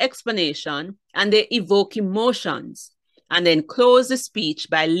 examples, explanation, and they evoke emotions, and then close the speech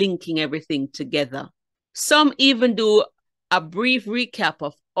by linking everything together. Some even do a brief recap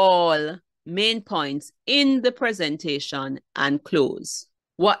of all main points in the presentation and close.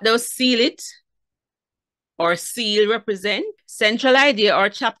 What does seal it or seal represent? Central idea or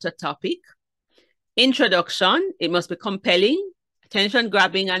chapter topic. Introduction, it must be compelling, attention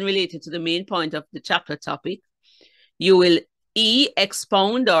grabbing, and related to the main point of the chapter topic. You will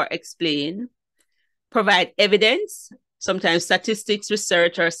expound or explain, provide evidence, sometimes statistics,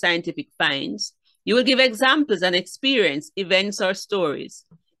 research, or scientific finds. You will give examples and experience, events or stories,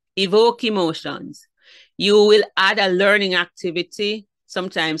 evoke emotions. You will add a learning activity,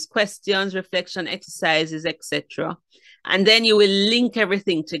 sometimes questions, reflection exercises, etc. And then you will link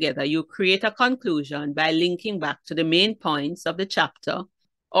everything together. You create a conclusion by linking back to the main points of the chapter,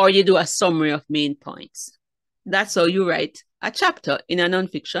 or you do a summary of main points. That's how you write a chapter in a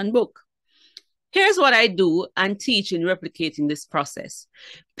nonfiction book. Here's what I do and teach in replicating this process.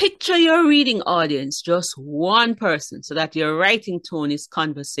 Picture your reading audience, just one person, so that your writing tone is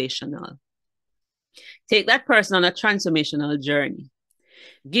conversational. Take that person on a transformational journey.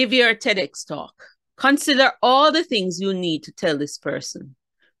 Give your TEDx talk. Consider all the things you need to tell this person.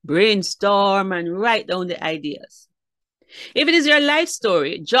 Brainstorm and write down the ideas. If it is your life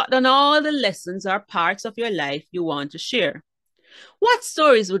story, jot down all the lessons or parts of your life you want to share. What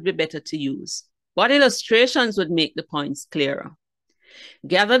stories would be better to use? What illustrations would make the points clearer?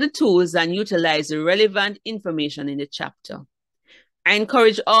 Gather the tools and utilize the relevant information in the chapter. I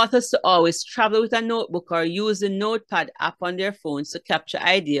encourage authors to always travel with a notebook or use the Notepad app on their phones to capture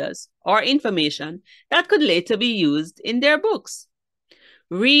ideas or information that could later be used in their books.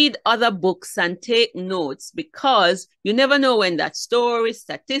 Read other books and take notes, because you never know when that story,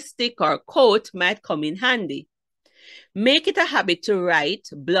 statistic, or quote might come in handy. Make it a habit to write,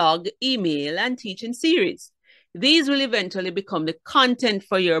 blog, email, and teach in series. These will eventually become the content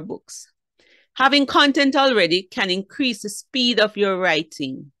for your books. Having content already can increase the speed of your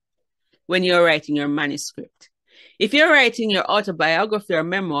writing when you're writing your manuscript. If you're writing your autobiography or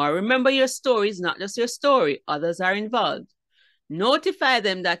memoir, remember your story is not just your story. Others are involved. Notify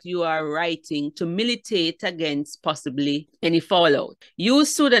them that you are writing to militate against possibly any fallout.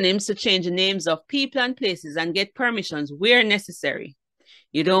 Use pseudonyms to change the names of people and places and get permissions where necessary.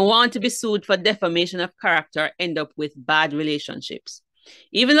 You don't want to be sued for defamation of character or end up with bad relationships.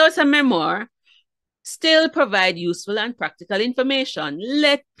 Even though it's a memoir, still provide useful and practical information.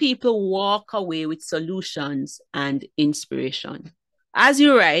 Let people walk away with solutions and inspiration. As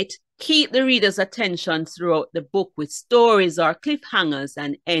you write, keep the reader's attention throughout the book with stories or cliffhangers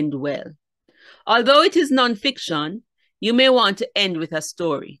and end well. Although it is nonfiction, you may want to end with a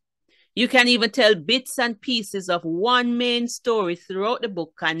story. You can even tell bits and pieces of one main story throughout the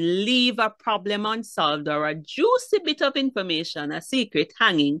book and leave a problem unsolved or a juicy bit of information, a secret,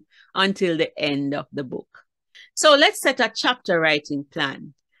 hanging until the end of the book. So let's set a chapter writing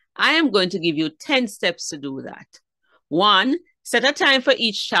plan. I am going to give you 10 steps to do that. 1, set a time for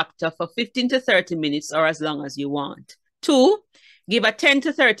each chapter for 15 to 30 minutes or as long as you want. 2, give a 10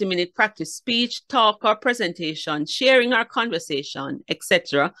 to 30 minute practice speech, talk, or presentation, sharing or conversation,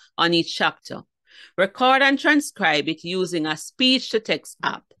 etc. on each chapter. Record and transcribe it using a speech-to-text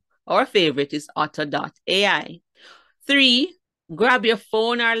app. Our favorite is Otter.ai. 3, grab your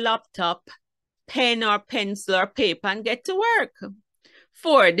phone or laptop, pen or pencil or paper and get to work.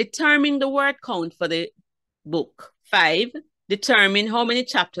 4, determine the word count for the book. 5, determine how many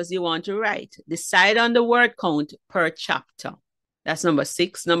chapters you want to write. Decide on the word count per chapter. That's number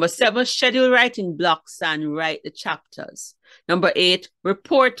 6. Number 7, schedule writing blocks and write the chapters. Number 8,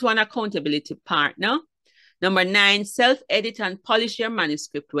 report to an accountability partner. Number 9, self-edit and polish your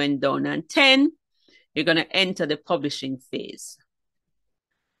manuscript when done. And 10, you're going to enter the publishing phase.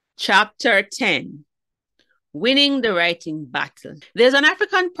 Chapter 10, winning the writing battle. There's an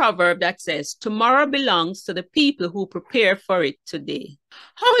African proverb that says, tomorrow belongs to the people who prepare for it today.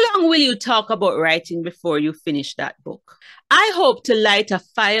 How long will you talk about writing before you finish that book? I hope to light a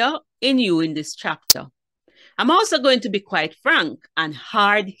fire in you in this chapter. I'm also going to be quite frank and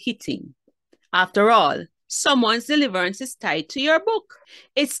hard-hitting. After all, Someone's deliverance is tied to your book.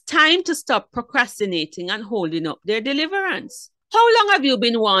 It's time to stop procrastinating and holding up their deliverance. How long have you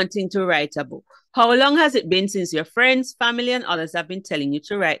been wanting to write a book? How long has it been since your friends, family, and others have been telling you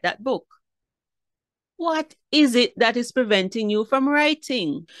to write that book? What is it that is preventing you from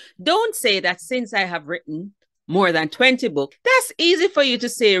writing? Don't say that since I have written more than 20 books. That's easy for you to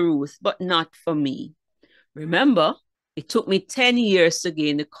say, Ruth, but not for me. Remember, it took me 10 years to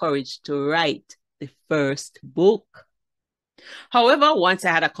gain the courage to write the first book. However, once I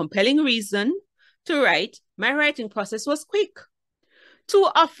had a compelling reason to write, my writing process was quick. Too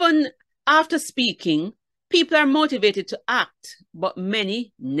often, after speaking, people are motivated to act, but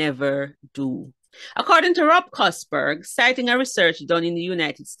many never do. According to Rob Kosberg, citing a research done in the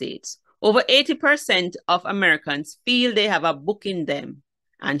United States, over 80% of Americans feel they have a book in them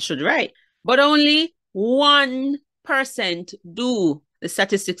and should write, but only 1% do. The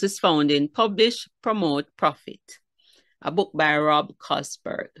statistics is found in Publish, Promote, Profit, a book by Rob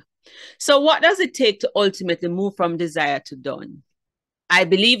Kosberg. So what does it take to ultimately move from desire to done? I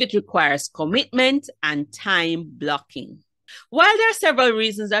believe it requires commitment and time blocking. While there are several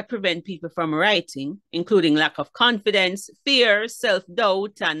reasons that prevent people from writing, including lack of confidence, fear,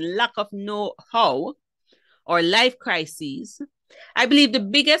 self-doubt, and lack of know-how or life crises, I believe the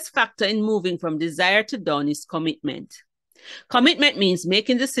biggest factor in moving from desire to done is commitment. Commitment means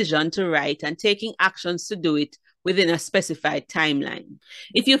making decisions to write and taking actions to do it within a specified timeline.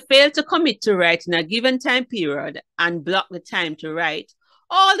 If you fail to commit to write in a given time period and block the time to write,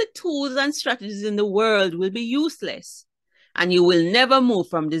 all the tools and strategies in the world will be useless, and you will never move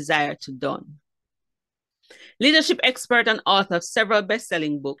from desire to done. Leadership expert and author of several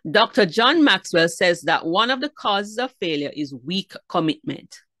best-selling books, Dr. John Maxwell says that one of the causes of failure is weak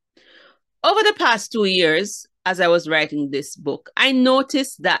commitment. Over the past 2 years, as I was writing this book, I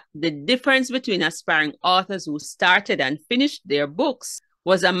noticed that the difference between aspiring authors who started and finished their books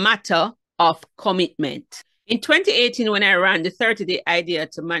was a matter of commitment. In 2018, when I ran the 30-day Idea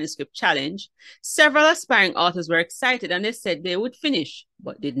to Manuscript Challenge, several aspiring authors were excited and they said they would finish,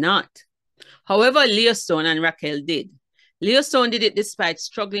 but did not. However, Leo Stone and Raquel did. Leo Stone did it despite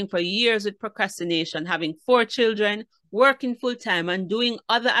struggling for years with procrastination, having 4 children, working full-time, and doing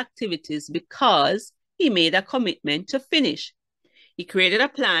other activities because he made a commitment to finish. He created a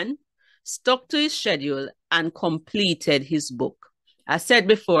plan, stuck to his schedule, and completed his book. As said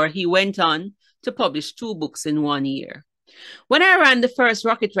before, he went on to publish 2 books in 1 year. When I ran the first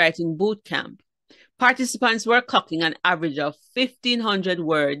rocket writing boot camp, participants were clocking an average of 1,500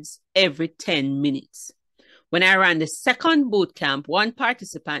 words every 10 minutes. When I ran the second boot camp, one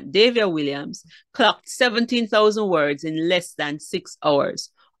participant, Davia Williams, clocked 17,000 words in less than 6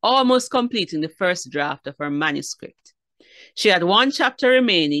 hours, almost completing the first draft of her manuscript. She had 1 chapter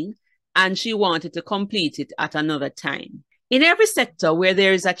remaining, and she wanted to complete it at another time. In every sector where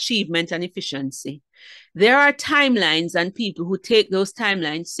there is achievement and efficiency, there are timelines and people who take those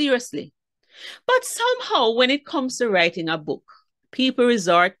timelines seriously. But somehow, when it comes to writing a book, people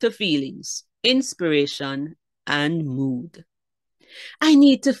resort to feelings, inspiration, and mood. I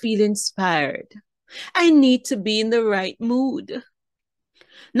need to feel inspired. I need to be in the right mood.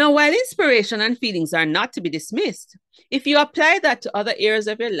 Now, while inspiration and feelings are not to be dismissed, if you apply that to other areas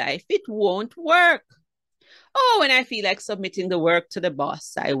of your life, it won't work. Oh, when I feel like submitting the work to the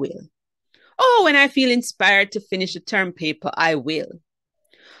boss, I will. Oh, when I feel inspired to finish the term paper, I will.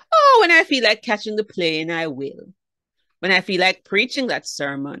 Oh, when I feel like catching the plane, I will. When I feel like preaching that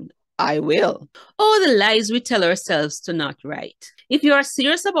sermon, I will. Oh, the lies we tell ourselves to not write. If you are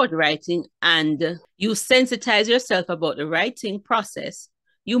serious about writing and you sensitize yourself about the writing process,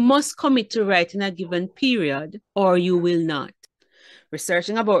 you must commit to writing a given period or you will not.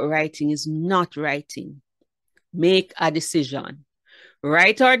 Researching about writing is not writing. Make a decision.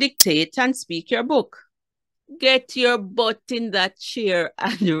 Write or dictate and speak your book. Get your butt in that chair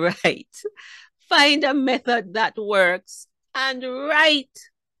and write. Find a method that works and write.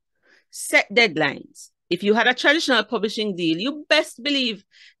 Set deadlines. If you had a traditional publishing deal, you best believe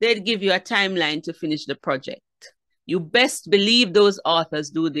they'd give you a timeline to finish the project. You best believe those authors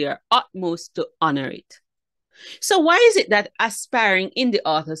do their utmost to honor it. So why is it that aspiring indie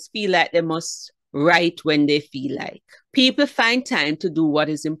authors feel like they must write when they feel like? People find time to do what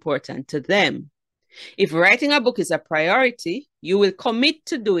is important to them. If writing a book is a priority, you will commit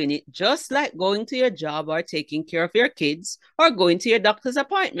to doing it just like going to your job or taking care of your kids or going to your doctor's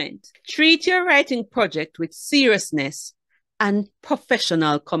appointment. Treat your writing project with seriousness and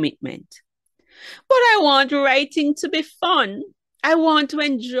professional commitment. But I want writing to be fun. I want to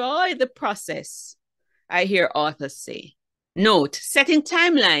enjoy the process, I hear authors say. Note, setting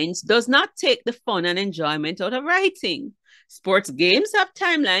timelines does not take the fun and enjoyment out of writing. Sports games have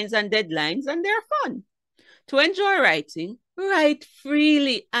timelines and deadlines, and they're fun. To enjoy writing, write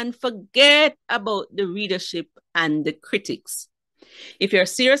freely and forget about the readership and the critics. If you're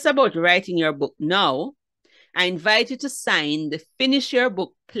serious about writing your book now, I invite you to sign the Finish Your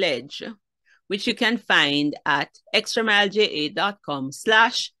Book pledge, which you can find at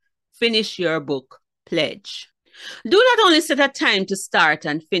extramileja8.com/finishyourbookpledge. Do not only set a time to start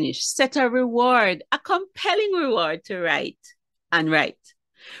and finish, set a reward, a compelling reward to write and write.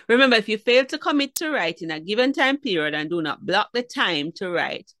 Remember, if you fail to commit to write in a given time period and do not block the time to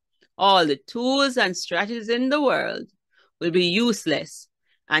write, all the tools and strategies in the world will be useless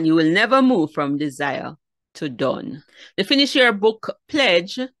and you will never move from desire to done. The Finish Your Book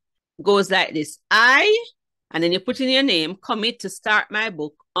pledge goes like this. And then you put in your name, commit to start my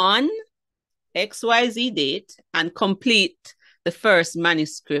book on XYZ date and complete the first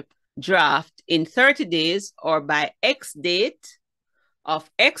manuscript draft in 30 days or by X date of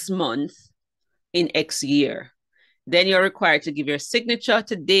X month in X year. Then you're required to give your signature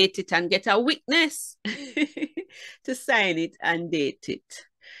to date it and get a witness to sign it and date it.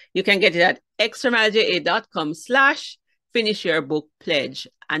 You can get it at extramileja8.com/finishyourbookpledge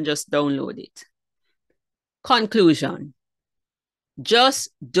and just download it. Conclusion.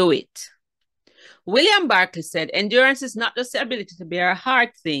 Just do it. William Barclay said, endurance is not just the ability to bear a hard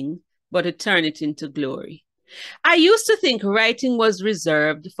thing, but to turn it into glory. I used to think writing was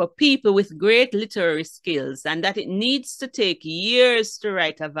reserved for people with great literary skills and that it needs to take years to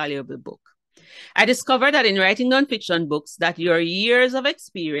write a valuable book. I discovered that in writing nonfiction books, that your years of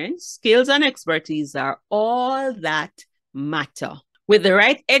experience, skills, and expertise are all that matter. With the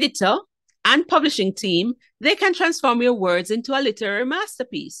right editor and publishing team, they can transform your words into a literary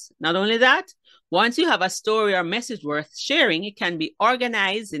masterpiece. Not only that, once you have a story or message worth sharing, it can be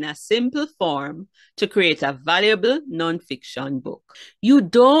organized in a simple form to create a valuable nonfiction book. You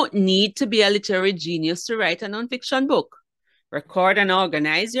don't need to be a literary genius to write a nonfiction book. Record and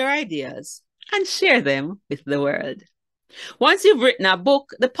organize your ideas and share them with the world. Once you've written a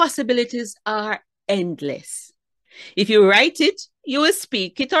book, the possibilities are endless. If you write it, you will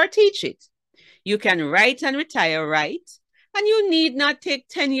speak it or teach it. You can write and retire right, and you need not take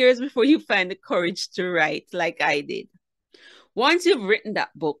 10 years before you find the courage to write like I did. Once you've written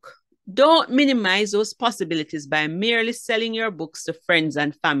that book, don't minimize those possibilities by merely selling your books to friends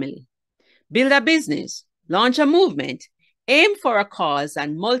and family. Build a business, launch a movement, aim for a cause,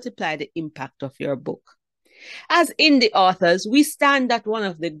 and multiply the impact of your book. As indie authors, we stand at one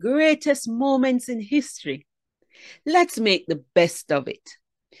of the greatest moments in history. Let's make the best of it.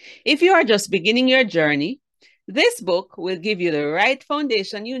 If you are just beginning your journey, this book will give you the right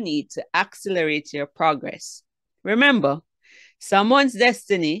foundation you need to accelerate your progress. Remember, someone's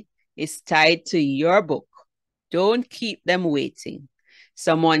destiny is tied to your book. Don't keep them waiting.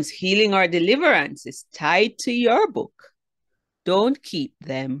 Someone's healing or deliverance is tied to your book. Don't keep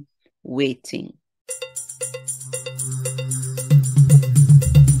them waiting.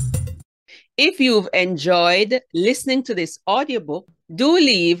 If you've enjoyed listening to this audiobook, do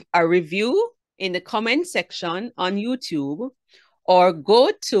leave a review in the comment section on YouTube or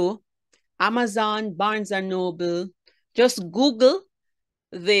go to Amazon, Barnes & Noble. Just Google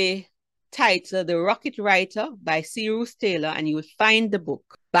the title, The Rocket Writer by Ruth Taylor, and you will find the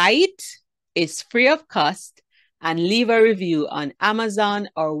book. Buy it, it's free of cost, and leave a review on Amazon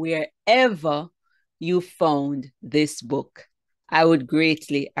or wherever you found this book. I would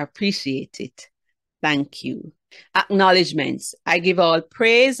greatly appreciate it. Thank you. Acknowledgements. I give all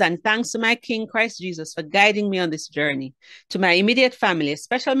praise and thanks to my King Christ Jesus for guiding me on this journey. To my immediate family,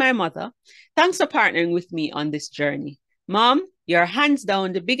 especially my mother, thanks for partnering with me on this journey. Mom, you're hands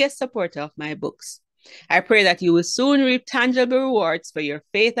down the biggest supporter of my books. I pray that you will soon reap tangible rewards for your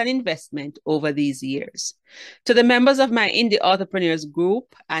faith and investment over these years. To the members of my Indie Authorpreneurs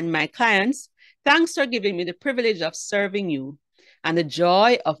group and my clients, thanks for giving me the privilege of serving you and the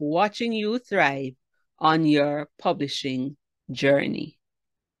joy of watching you thrive on your publishing journey.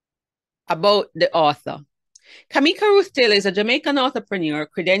 About the author. Kamika Ruth Taylor is a Jamaican authorpreneur,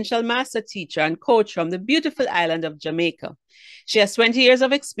 credentialed master teacher, and coach from the beautiful island of Jamaica. She has 20 years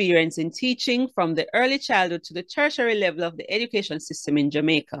of experience in teaching from the early childhood to the tertiary level of the education system in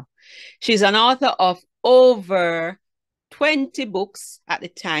Jamaica. She's an author of over 20 books at the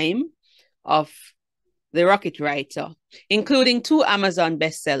time of The Rocket Writer, including 2 Amazon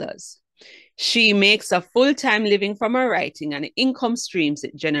bestsellers. She makes a full-time living from her writing and the income streams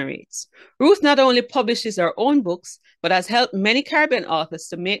it generates. Ruth not only publishes her own books, but has helped many Caribbean authors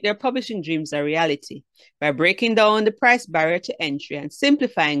to make their publishing dreams a reality by breaking down the price barrier to entry and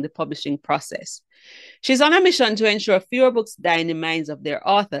simplifying the publishing process. She's on a mission to ensure fewer books die in the minds of their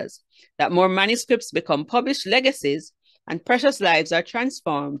authors, that more manuscripts become published legacies, and precious lives are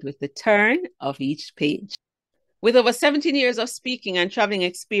transformed with the turn of each page. With over 17 years of speaking and traveling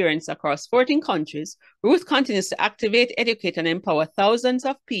experience across 14 countries, Ruth continues to activate, educate, and empower thousands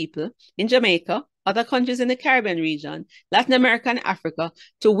of people in Jamaica, other countries in the Caribbean region, Latin America, and Africa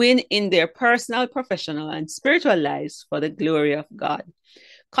to win in their personal, professional, and spiritual lives for the glory of God.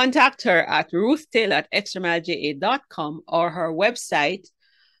 Contact her at ruthtaylor@extramileja.com or her website,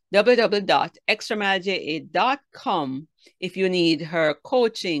 www.extramileja.com, if you need her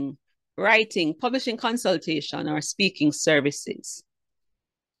coaching, writing, publishing consultation, or speaking services.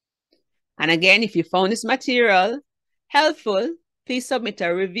 And again, if you found this material helpful, please submit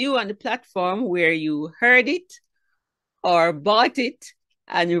a review on the platform where you heard it or bought it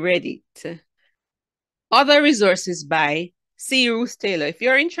and read it. Other resources by C. Ruth Taylor. If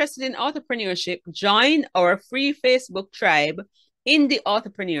you're interested in entrepreneurship, join our free Facebook tribe, Indie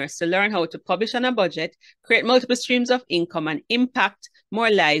Entrepreneurs, to learn how to publish on a budget, create multiple streams of income, and impact more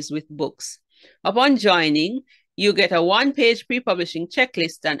lives with books. Upon joining, you get a one-page pre-publishing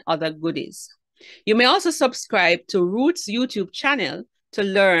checklist and other goodies. You may also subscribe to Ruth's YouTube channel to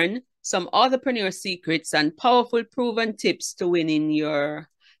learn some entrepreneur secrets and powerful proven tips to win in your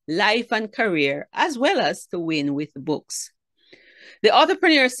life and career, as well as to win with books. The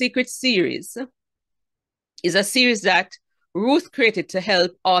Entrepreneur Secrets series is a series that Ruth created to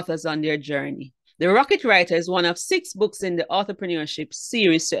help authors on their journey. The Rocket Writer is one of 6 books in the entrepreneurship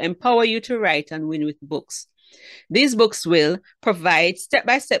series to empower you to write and win with books. These books will provide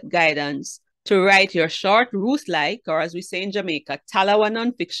step-by-step guidance to write your short, Ruth-like, or as we say in Jamaica, Talawa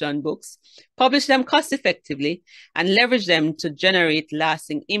nonfiction books, publish them cost-effectively, and leverage them to generate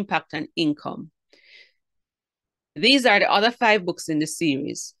lasting impact and income. These are the other 5 books in the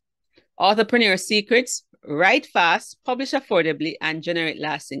series: Entrepreneur Secrets, Write Fast, Publish Affordably, and Generate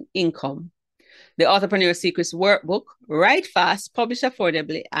Lasting Income. The Entrepreneur Secrets Workbook, Write Fast, Publish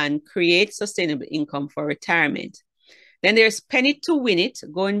Affordably, and Create Sustainable Income for Retirement. Then there's Penny to Win It,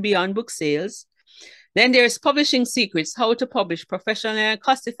 Going Beyond Book Sales. Then there's Publishing Secrets, How to Publish Professionally and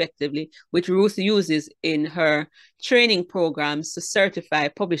Cost Effectively, which Ruth uses in her training programs to certify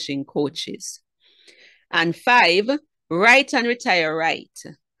publishing coaches. And 5, Write and Retire Right,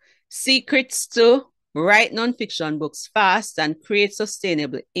 Secrets to Write Nonfiction Books Fast and Create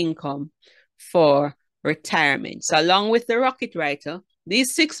Sustainable Income for Retirement. So along with the Rocket Writer,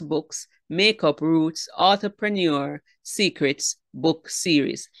 these 6 books make up Ruth's Entrepreneur Secrets book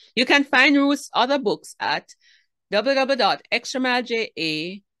series. You can find Ruth's other books at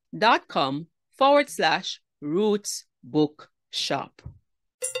www.extramileja.com/Ruth's Book Shop.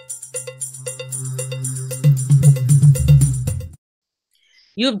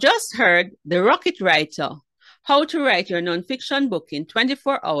 You've just heard The Rocket Writer, How to Write Your Nonfiction Book in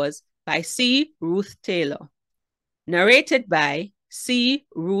 24 Hours by C. Ruth Taylor. Narrated by C.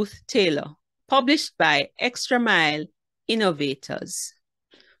 Ruth Taylor. Published by Extra Mile Innovators.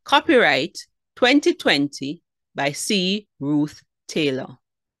 Copyright 2020 by C. Ruth Taylor.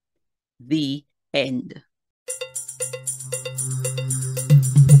 The end.